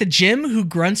dude at the gym who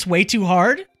grunts way too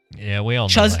hard. Yeah, we all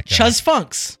know that guy. Chuz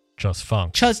Funks. Chuz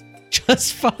Funk. Chuz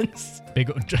Funks. Big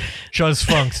Chuz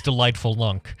Funk's delightful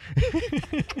lunk.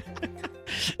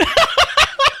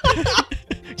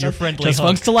 Your friendly Chuz hunk.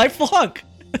 Funk's delightful hunk.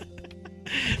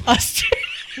 A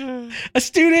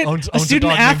student Owns a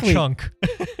student dog named athlete. Chunk.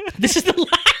 This is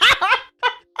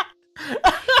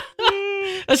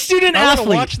a student I want to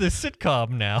athlete. watch this sitcom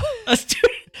now. A student.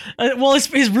 Well,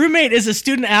 his roommate is a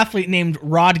student athlete named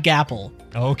Rod Gapple.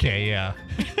 Okay, yeah.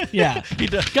 Yeah. He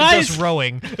does Guys-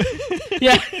 rowing.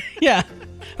 Yeah.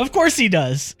 Of course he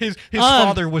does. His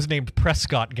father was named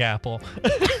Prescott Gapple.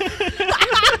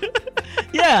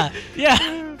 Yeah.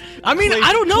 I mean,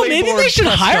 I don't know. Maybe they should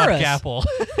hire us. Gapple.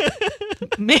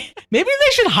 Maybe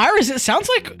they should hire us. It sounds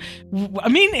like, I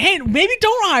mean, hey, maybe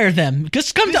don't hire them.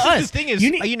 Just come to us. The thing is,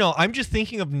 I'm just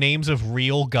thinking of names of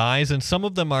real guys, and some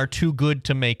of them are too good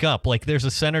to make up. Like, there's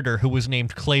a senator who was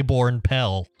named Claiborne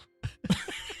Pell.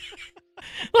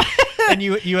 And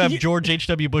you have George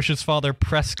H.W. Bush's father,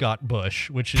 Prescott Bush,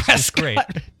 which is just great.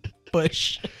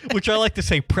 Bush. Which I like to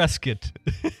say Prescott.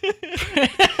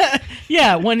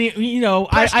 Yeah, when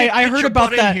I heard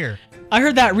about that. Here. I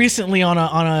heard that recently on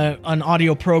an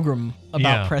audio program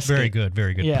about Prescott.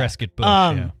 Very good. Yeah. Prescott Bush.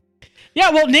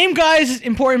 Yeah, well, name guys,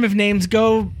 Emporium of Names,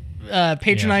 go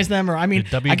patronize them, or I mean,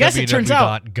 I guess it turns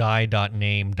out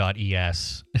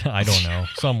guy.name.es. I don't know,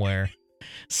 somewhere.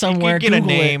 Somewhere, you get Google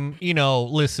a name.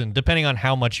 Listen, depending on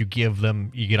how much you give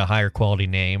them, you get a higher quality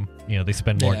name. They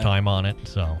spend more time on it.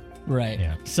 So right.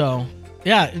 Yeah. So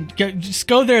yeah, just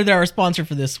go there. They're our sponsor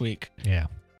for this week. Yeah.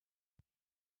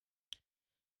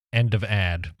 End of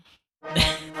ad.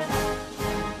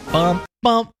 Bump,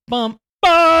 bump, bump,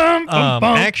 bump, bump.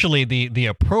 Actually, the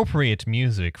appropriate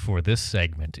music for this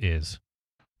segment is.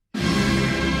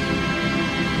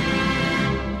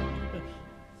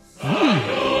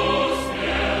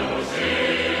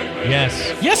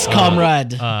 Yes,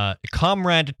 comrade.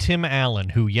 Comrade Tim Allen,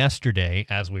 who yesterday,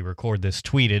 as we record this,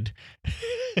 tweeted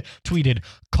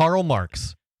Karl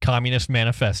Marx, Communist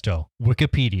Manifesto,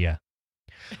 Wikipedia.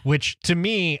 Which, to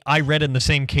me, I read in the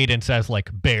same cadence as, like,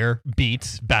 Bear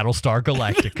beats Battlestar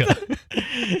Galactica.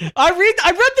 I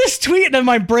read this tweet and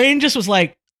my brain just was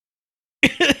like...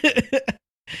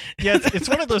 Yeah, it's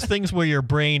one of those things where your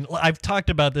brain... I've talked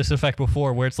about this effect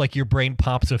before, where it's like your brain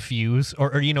pops a fuse,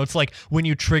 or it's like when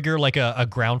you trigger, like, a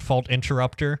ground fault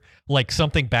interrupter, like,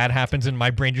 something bad happens and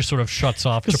my brain just sort of shuts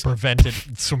off to prevent it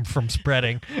from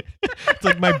spreading. It's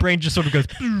like my brain just sort of goes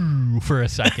for a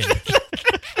second.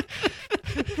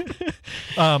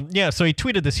 So he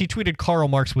tweeted this. He tweeted Karl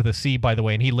Marx with a C, by the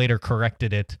way, and he later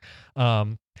corrected it.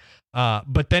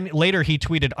 But then later he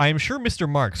tweeted, I am sure Mr.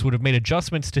 Marx would have made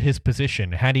adjustments to his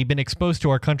position had he been exposed to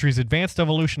our country's advanced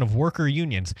evolution of worker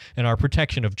unions and our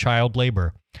protection of child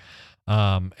labor.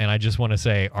 And I just want to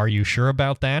say, are you sure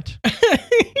about that?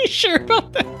 You sure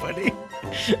about that, buddy?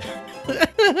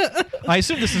 I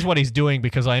assume this is what he's doing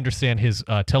because I understand his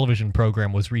television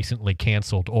program was recently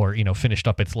canceled or, finished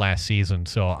up its last season.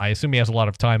 So I assume he has a lot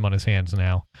of time on his hands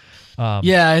now.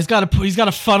 Yeah, he's got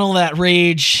to funnel that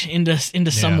rage into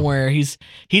somewhere.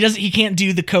 He can't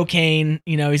do the cocaine.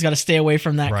 He's got to stay away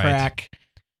from that crack.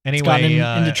 Anyway, it's gotten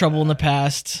him into trouble in the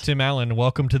past. Tim Allen,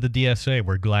 welcome to the DSA.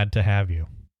 We're glad to have you.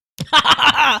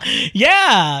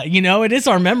 Yeah, it is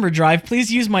our member drive.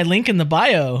 Please use my link in the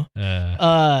bio.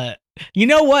 You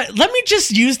know what? Let me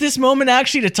just use this moment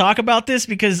actually to talk about this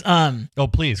because oh,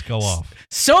 please go off.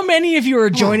 So many of you are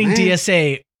joining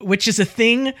DSA, which is a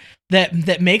thing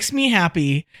that makes me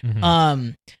happy.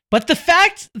 Mm-hmm. But the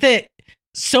fact that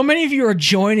so many of you are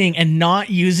joining and not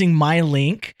using my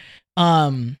link,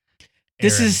 Aaron,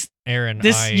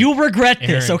 you'll regret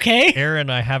this, okay? Aaron,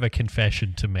 I have a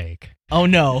confession to make. Oh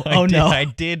no! I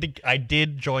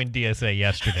did join DSA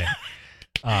yesterday.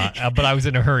 But I was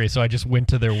in a hurry, so I just went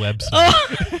to their website.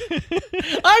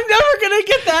 I'm never gonna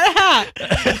get that hat.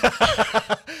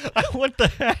 I want the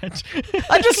hat.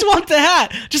 I just want the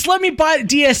hat. Just let me buy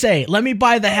DSA. Let me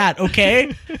buy the hat,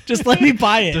 okay? Just let me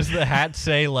buy it. Does the hat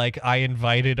say, like, I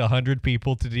invited 100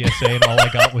 people to DSA and all I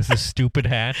got was this stupid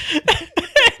hat?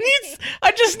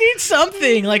 I just need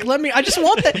something. Like, I just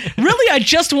want the... Really, I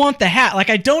just want the hat. Like,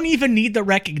 I don't even need the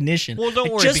recognition. Well,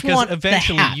 don't worry, because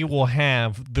eventually you will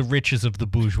have the riches of the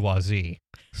bourgeoisie.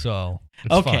 So,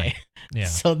 it's fine. Yeah.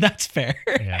 So that's fair.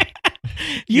 Yeah.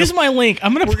 Use my link.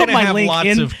 I'm going to put my link in. We're going to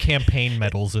have lots of campaign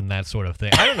medals and that sort of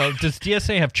thing. I don't know. Does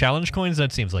DSA have challenge coins?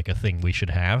 That seems like a thing we should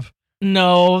have.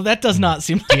 No, that does not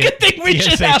seem like a thing we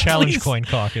should have. DSA Challenge Coin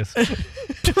Caucus.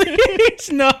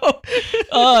 Please, no.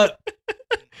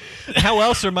 How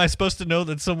else am I supposed to know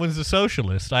that someone's a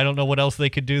socialist? I don't know what else they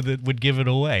could do that would give it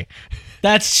away.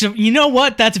 You know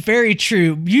what? That's very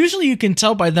true. Usually you can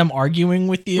tell by them arguing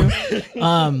with you.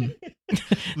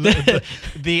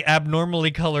 The abnormally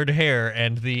colored hair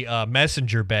and the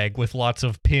messenger bag with lots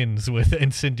of pins with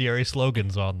incendiary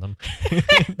slogans on them.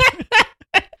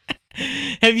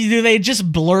 Do they just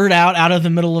blurt out of the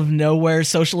middle of nowhere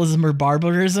socialism or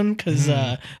barbarism? Because,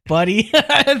 buddy,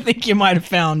 I think you might have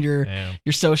found your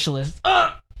socialist.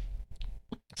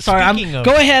 Sorry,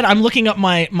 go ahead. I'm looking up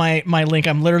my link.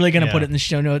 I'm literally going to put it in the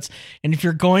show notes. And if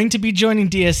you're going to be joining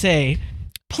DSA,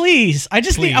 please, I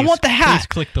want the hat. Please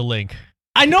click the link.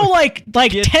 I know like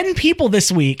Get- 10 people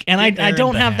this week, and Get I Aaron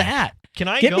don't the have the hat. hat. Can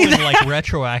I Get go me and the like hat.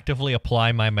 retroactively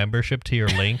apply my membership to your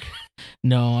link?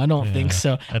 No, I don't Yeah, think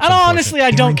so. that's Honestly,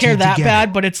 I don't care Guaranteed to that get bad,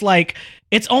 it. but it's like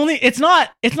it's not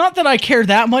that I care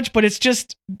that much, but it's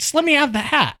just let me have the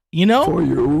hat, you know? For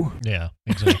you. Yeah,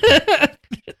 exactly.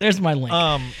 There's my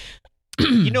link.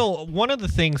 You know, one of the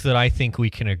things that I think we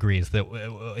can agree is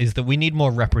that we need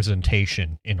more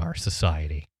representation in our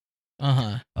society.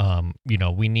 You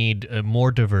know, we need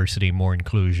more diversity, more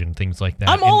inclusion, things like that.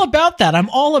 I'm all about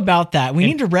that. We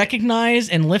need to recognize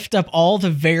and lift up all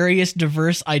the various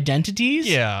diverse identities.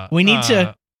 Yeah, We need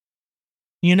to,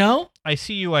 you know? I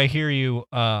see you. I hear you.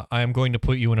 I am going to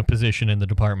put you in a position in the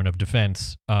Department of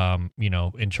Defense, you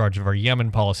know, in charge of our Yemen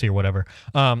policy or whatever.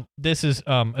 This is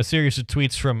a series of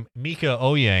tweets from Mika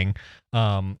Oyang,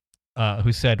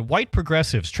 who said, white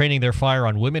progressives training their fire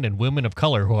on women and women of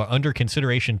color who are under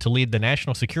consideration to lead the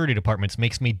national security departments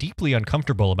makes me deeply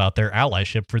uncomfortable about their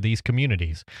allyship for these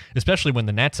communities, especially when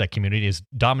the NatSec community is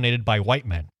dominated by white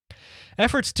men.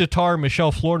 Efforts to tar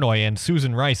Michelle Flournoy and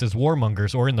Susan Rice as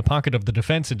warmongers or in the pocket of the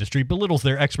defense industry belittles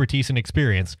their expertise and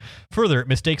experience. Further, it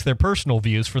mistakes their personal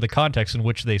views for the context in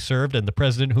which they served and the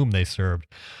president whom they served.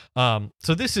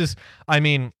 So this is, I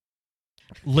mean,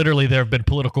 literally there have been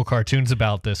political cartoons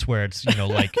about this where it's, you know,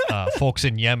 like folks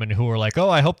in Yemen who are like, oh,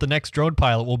 I hope the next drone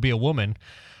pilot will be a woman.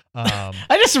 I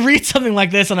just read something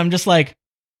like this and I'm just like,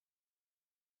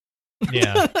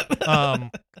 yeah.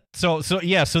 So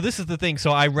this is the thing.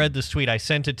 So I read this tweet, I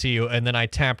sent it to you, and then I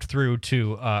tapped through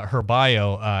to her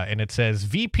bio, and it says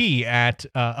VP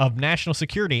of National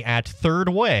Security at Third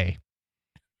Way.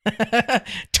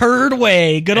 Turd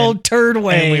Way, good old Turd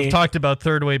Way. And we've talked about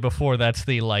Third Way before. That's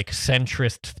the like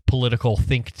centrist political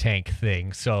think tank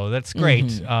thing. So that's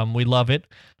great. We love it.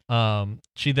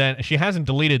 She hasn't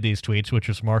deleted these tweets, which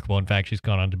is remarkable. In fact, she's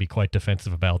gone on to be quite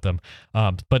defensive about them.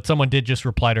 But someone did just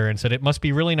reply to her and said, it must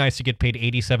be really nice to get paid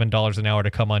 $87 an hour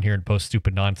to come on here and post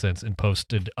stupid nonsense, and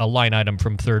posted a line item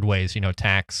from Third Way's, you know,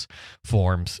 tax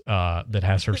forms, that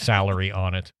has her salary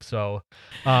on it. So,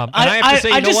 and I have to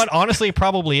say, you know what? Honestly, it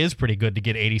probably is pretty good to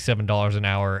get $87 an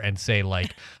hour and say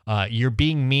like, you're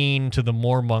being mean to the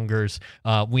warmongers.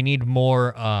 We need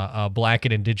more, black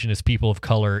and indigenous people of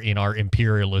color in our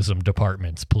imperialism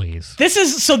departments, please. This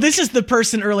is the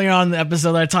person earlier on in the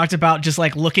episode that I talked about, just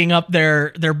like looking up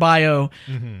their bio.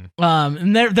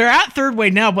 And they're at Third Way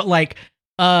now, but like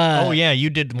oh yeah, you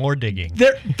did more digging.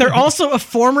 They're also a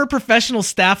former professional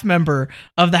staff member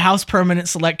of the House Permanent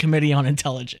Select Committee on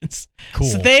Intelligence. Cool.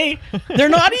 So they're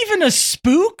not even a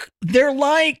spook. They're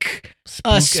like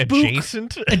spook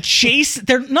adjacent. Adjacent.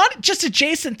 They're not just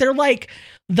adjacent. They're like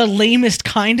the lamest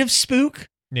kind of spook.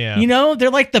 Yeah. You know, they're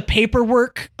like the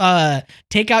paperwork,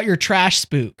 take out your trash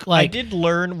spook. Like, I did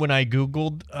learn when I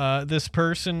Googled this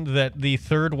person that the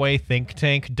Third Way think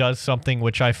tank does something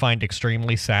which I find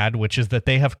extremely sad, which is that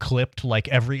they have clipped like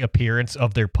every appearance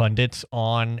of their pundits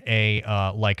on a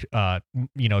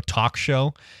talk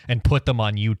show and put them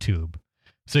on YouTube.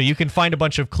 So you can find a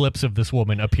bunch of clips of this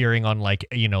woman appearing on like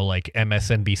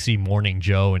MSNBC Morning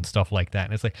Joe and stuff like that.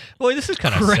 And it's like, boy, this is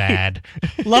kind of sad.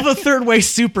 Love a Third Way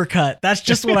supercut. That's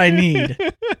just what I need.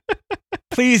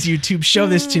 Please, YouTube, show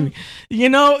this to me. You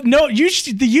know, no, the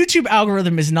YouTube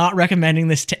algorithm is not recommending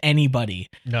this to anybody.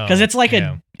 No. Because it's like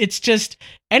it's just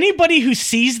anybody who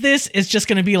sees this is just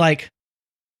going to be like,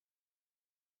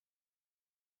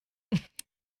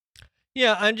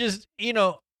 yeah, I'm just, you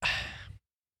know.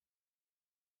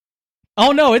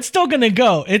 Oh no, it's still gonna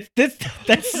go.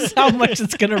 That's how much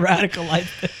it's gonna radicalize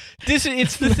it.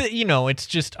 It's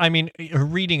just, I mean,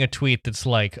 reading a tweet that's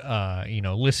like,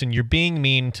 listen, you're being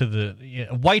mean to the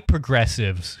white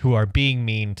progressives who are being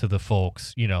mean to the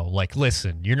folks, like,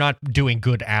 listen, you're not doing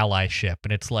good allyship.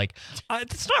 And it's like,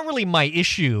 it's not really my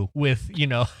issue with,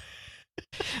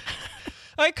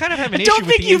 I kind of have an issue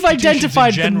with the institution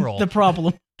in general. I don't think you've identified the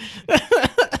problem.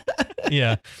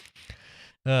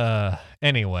 Yeah.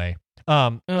 Anyway.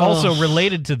 Also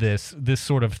related to this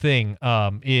sort of thing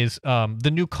is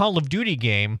the new Call of Duty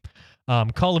game,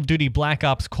 Call of Duty Black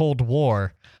Ops Cold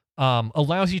War,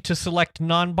 allows you to select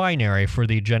non-binary for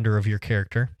the gender of your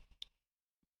character.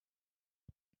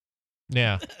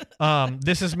 Yeah.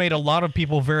 This has made a lot of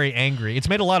people very angry. It's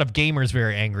made a lot of gamers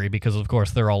very angry because, of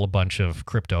course, they're all a bunch of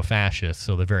crypto fascists,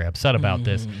 so they're very upset about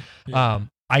this.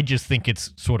 I just think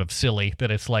it's sort of silly that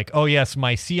it's like, oh yes,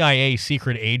 my CIA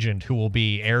secret agent who will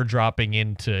be airdropping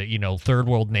into, third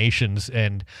world nations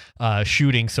and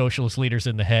shooting socialist leaders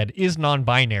in the head is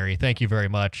non-binary. Thank you very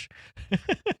much.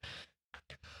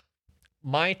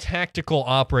 My tactical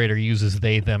operator uses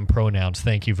they, them pronouns.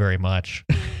 Thank you very much.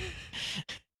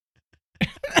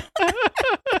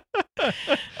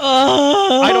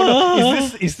 I don't know.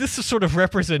 Is this a sort of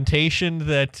representation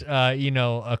that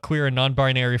queer and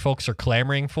non-binary folks are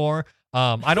clamoring for?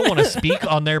 I don't want to speak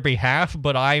on their behalf,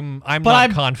 but I'm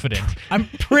not confident. I'm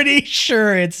pretty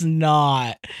sure it's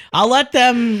not. I'll let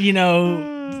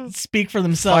them, speak for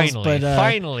themselves.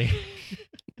 Finally.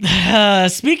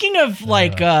 Speaking of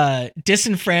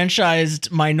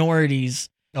disenfranchised minorities.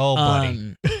 Oh,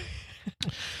 buddy.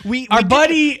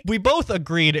 We both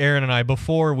agreed, Aaron and I,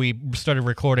 before we started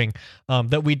recording,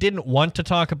 that we didn't want to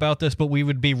talk about this, but we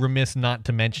would be remiss not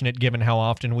to mention it, given how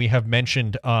often we have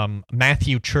mentioned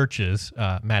Matthew Churches,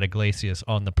 Matt Iglesias,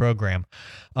 on the program.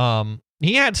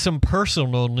 He had some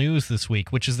personal news this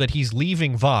week, which is that he's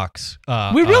leaving Vox.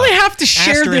 We really have to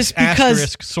share this because...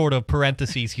 Asterisk, sort of,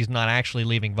 parentheses, he's not actually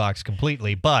leaving Vox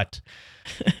completely, but...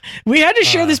 we had to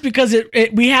share this because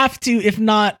we have to,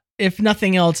 if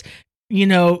nothing else,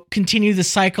 continue the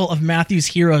cycle of Matthew's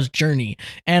hero's journey.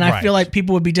 And I feel like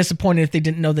people would be disappointed if they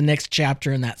didn't know the next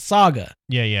chapter in that saga.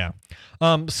 Yeah.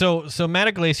 So Matt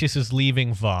Iglesias is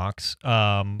leaving Vox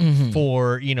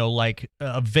for,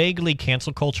 vaguely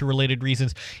cancel culture related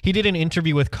reasons. He did an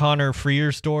interview with Connor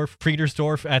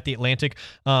Friedersdorf at The Atlantic.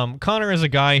 Connor is a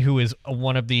guy who is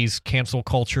one of these cancel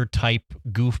culture type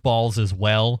goofballs as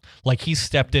well. Like, he's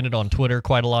stepped in it on Twitter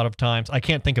quite a lot of times. I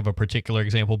can't think of a particular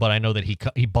example, but I know that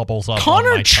he bubbles up.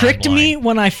 Connor tricked me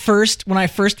when I first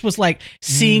was like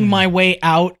seeing my way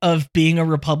out of being a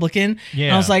Republican. Yeah.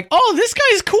 And I was like, oh, this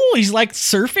guy's cool. He's like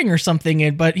surfing or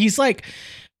something, but he's like,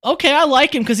 okay, I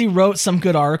like him because he wrote some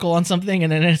good article on something,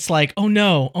 and then it's like, oh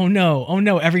no,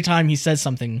 every time he says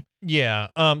something. Yeah.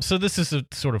 So this is a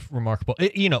sort of remarkable.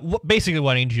 Basically,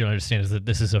 what I need you to understand is that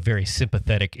this is a very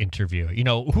sympathetic interview.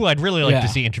 Who I'd really like to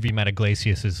see interview Matt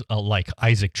Iglesias is like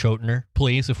Isaac Chotiner,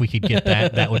 please. If we could get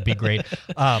that would be great.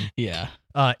 Yeah.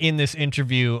 In this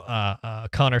interview,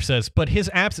 Connor says, but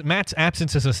Matt's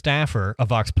absence as a staffer, a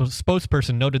Vox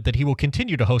spokesperson, noted that he will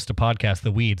continue to host a podcast,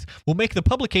 The Weeds, will make the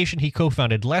publication he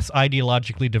co-founded less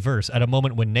ideologically diverse at a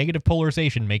moment when negative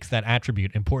polarization makes that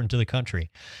attribute important to the country.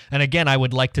 And again, I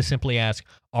would like to simply ask,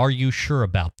 are you sure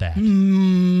about that?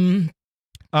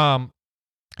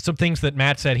 Some things that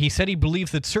Matt said. He said he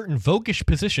believes that certain voguish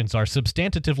positions are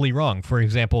substantively wrong, for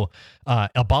example,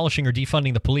 abolishing or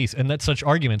defunding the police, and that such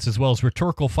arguments, as well as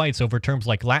rhetorical fights over terms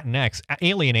like Latinx,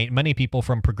 alienate many people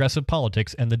from progressive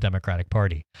politics and the Democratic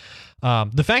Party.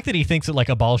 The fact that he thinks that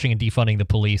abolishing and defunding the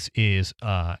police is,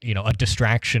 a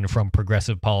distraction from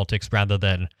progressive politics rather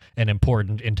than an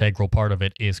important integral part of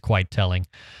it is quite telling.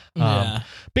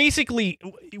 Basically,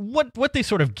 what they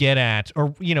sort of get at,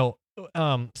 or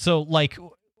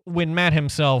when Matt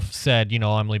himself said,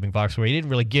 I'm leaving Vox, he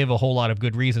didn't really give a whole lot of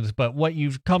good reasons, but what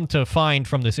you've come to find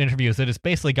from this interview is that it's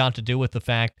basically got to do with the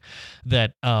fact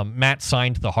that Matt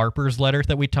signed the Harper's letter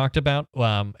that we talked about,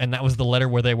 and that was the letter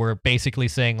where they were basically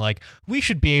saying, we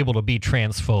should be able to be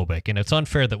transphobic, and it's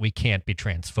unfair that we can't be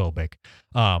transphobic,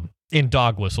 in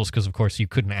dog whistles, because, of course, you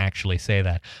couldn't actually say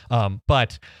that.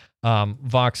 But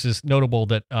Vox is notable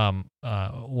that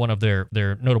one of their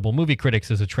notable movie critics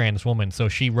is a trans woman, so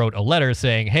she wrote a letter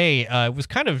saying, hey, it was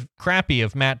kind of crappy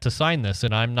of Matt to sign this,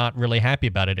 and I'm not really happy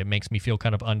about it. It makes me feel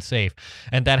kind of unsafe.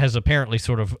 And that has apparently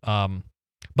sort of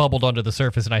bubbled onto the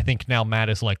surface, and I think now Matt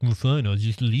is like, well, fine, I'll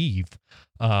just leave.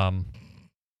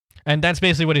 And that's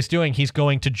basically what he's doing. He's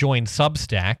going to join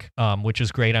Substack, which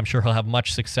is great. I'm sure he'll have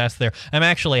much success there. I'm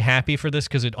actually happy for this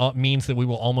because it means that we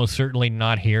will almost certainly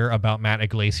not hear about Matt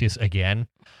Iglesias again.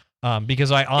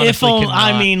 Because I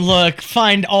honestly look,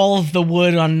 find all of the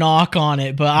wood on knock on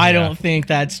it, but I don't think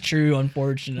that's true,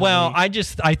 unfortunately. Well, I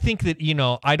think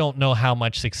that, I don't know how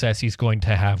much success he's going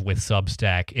to have with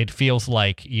Substack. It feels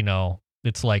like,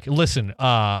 it's like, listen,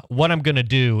 what I'm going to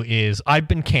do is I've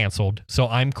been canceled, so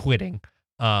I'm quitting.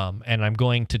 And I'm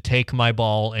going to take my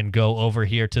ball and go over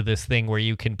here to this thing where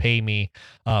you can pay me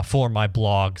for my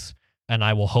blogs, and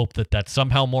I will hope that that's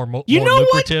somehow more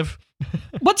lucrative.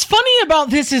 What's funny about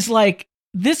this is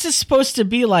this is supposed to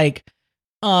be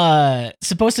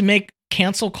supposed to make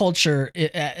cancel culture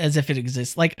as if it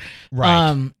exists,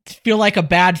 feel like a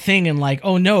bad thing and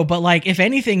oh no, but if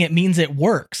anything, it means it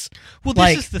works. Well,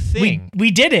 this is the thing. We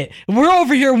did it. We're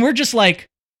over here and we're just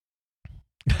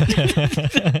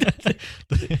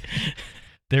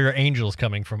there are angels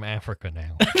coming from Africa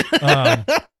now.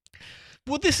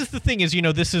 Well, this is the thing is,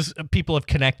 this is people have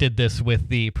connected this with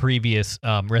the previous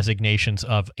resignations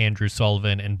of Andrew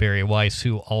Sullivan and Barry Weiss,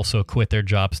 who also quit their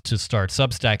jobs to start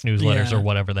Substack newsletters or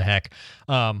whatever the heck.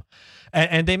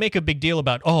 And they make a big deal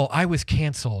about, I was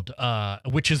canceled,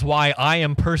 which is why I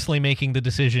am personally making the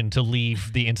decision to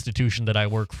leave the institution that I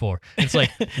work for. It's like,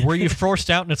 were you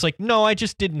forced out? And it's like, no, I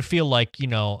just didn't feel like,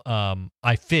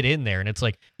 I fit in there. And it's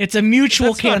like, it's a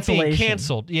mutual that's not cancellation. being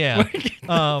canceled. Yeah.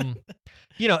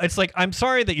 It's like, I'm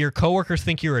sorry that your coworkers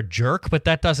think you're a jerk, but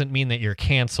that doesn't mean that you're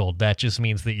canceled. That just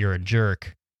means that you're a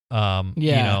jerk.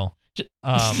 Also,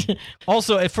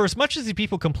 for as much as the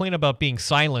people complain about being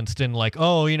silenced and like,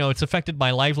 it's affected my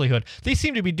livelihood, they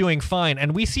seem to be doing fine,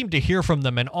 and we seem to hear from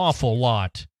them an awful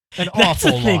lot. That's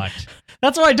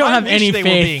why I don't have any faith.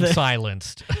 They were being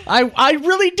silenced. I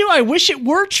really do. I wish it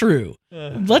were true.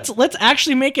 Let's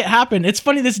actually make it happen. It's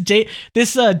funny. This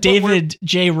David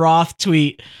J. Roth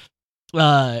tweet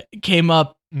came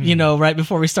up, right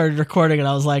before we started recording, and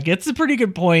I was like, it's a pretty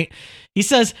good point. He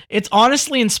says, it's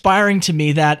honestly inspiring to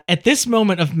me that at this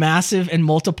moment of massive and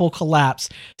multiple collapse,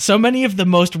 so many of the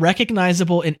most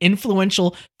recognizable and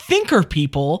influential thinker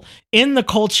people in the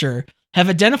culture have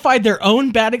identified their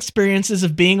own bad experiences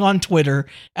of being on Twitter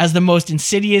as the most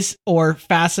insidious or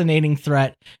fascinating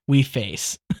threat we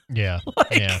face. Yeah.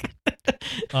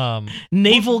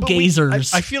 Navel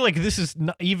gazers. I feel like this is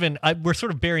not even, we're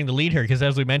sort of bearing the lead here because,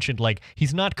 as we mentioned, like,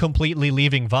 he's not completely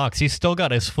leaving Vox. He's still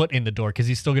got his foot in the door because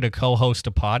he's still going to co-host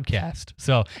a podcast.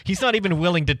 So he's not even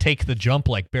willing to take the jump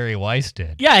like Barry Weiss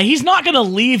did. Yeah, he's not going to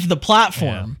leave the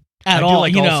platform. At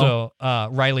all, also,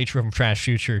 Riley from Trash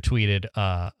Future tweeted,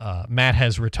 Matt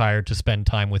has retired to spend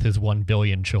time with his 1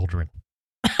 billion children.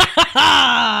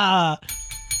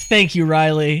 Thank you,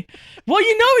 Riley. Well,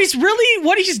 he's really,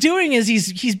 what he's doing is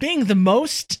he's being the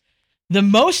most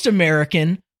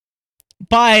American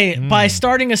by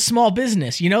starting a small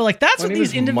business. That's what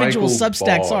these individual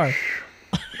Substacks are.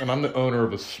 And I'm the owner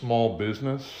of a small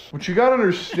business. What you gotta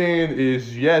understand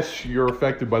is, yes, you're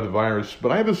affected by the virus,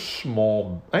 but I have a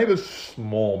small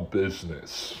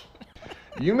business.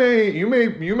 You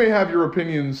may have your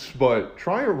opinions, but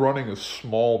try running a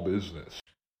small business.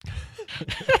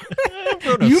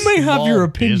 You may have your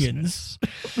opinions.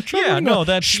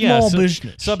 That's small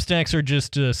business. Substacks are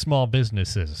just small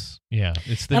businesses. Yeah,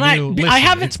 it's the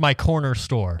it's my corner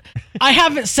store. I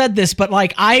haven't said this, but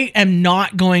I am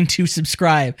not going to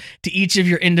subscribe to each of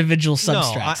your individual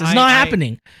Substacks. It's not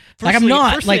happening. I'm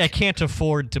not. Firstly, I can't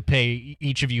afford to pay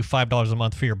each of you $5 a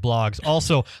month for your blogs.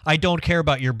 Also, I don't care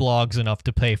about your blogs enough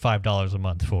to pay $5 a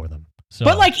month for them. So.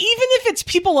 But even if it's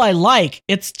people I like,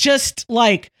 it's just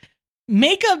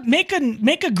make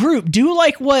a group. Do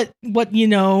what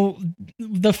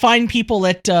the fine people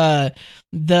at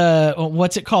the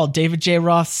what's it called, David J.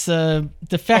 Roth's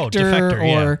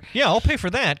Defector, yeah, I'll pay for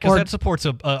that because that supports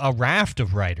a raft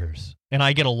of writers, and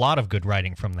I get a lot of good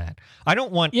writing from that. What I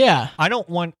don't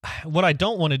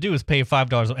want to do is pay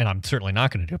 $5, and I'm certainly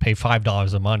not going to pay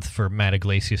 $5 a month for Matt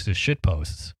Iglesias' shit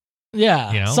posts.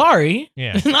 Yeah, sorry,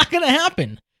 it's not going to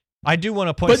happen. I do want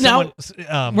to point. But now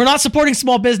we're not supporting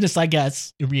small business, I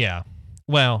guess. Yeah.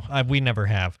 Well, we never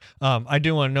have. I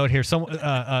do want to note here,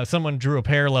 someone drew a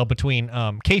parallel between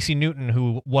Casey Newton,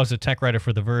 who was a tech writer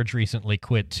for The Verge, recently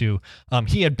quit to,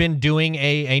 he had been doing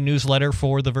a newsletter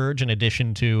for The Verge in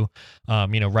addition to,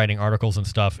 writing articles and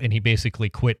stuff, and he basically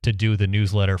quit to do the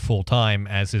newsletter full time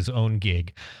as his own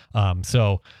gig.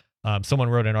 Someone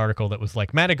wrote an article that was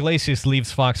like, Matt Iglesias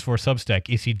leaves Fox for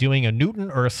Substack. Is he doing a Newton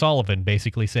or a Sullivan?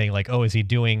 Basically saying is he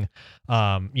doing,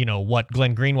 what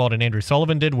Glenn Greenwald and Andrew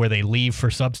Sullivan did, where they leave for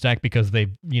Substack because they,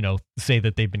 say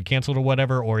that they've been canceled or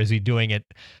whatever? Or is he doing it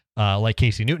like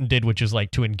Casey Newton did, which is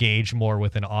to engage more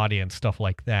with an audience, stuff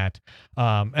like that.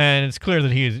 And it's clear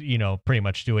that he is, pretty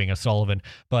much doing a Sullivan.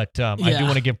 But I do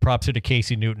want to give props to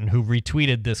Casey Newton, who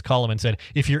retweeted this column and said,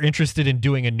 if you're interested in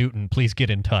doing a Newton, please get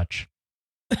in touch.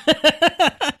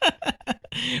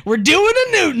 We're doing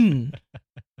a Newton.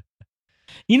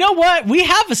 You know what? We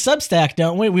have a Substack,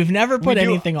 don't we? We've never put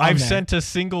anything on there. I've sent a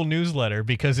single newsletter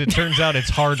because it turns out it's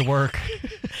hard work.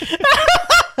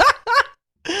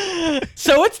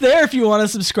 So it's there if you want to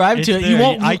subscribe to it. You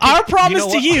won't. Our promise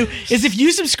to you is if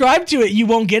you subscribe to it, you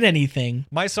won't get anything.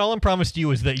 My solemn promise to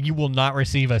you is that you will not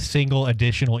receive a single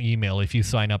additional email if you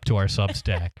sign up to our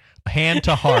Substack. Hand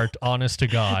to heart, honest to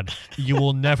God, you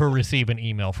will never receive an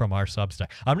email from our Substack.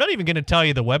 I'm not even going to tell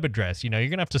you the web address. You're going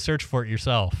to have to search for it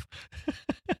yourself.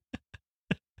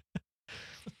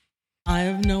 I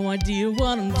have no idea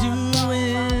what I'm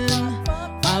doing.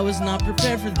 I was not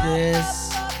prepared for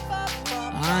this.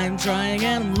 I'm trying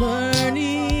and I'm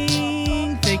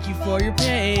learning. Thank you for your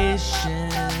patience.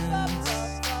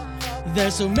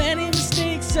 There's so many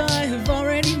mistakes I have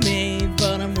already made,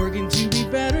 but I'm working to be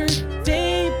better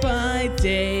day by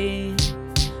day.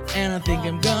 And I think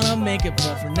I'm gonna make it,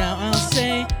 but for now I'll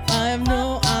say I have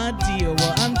no idea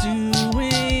what I'm doing.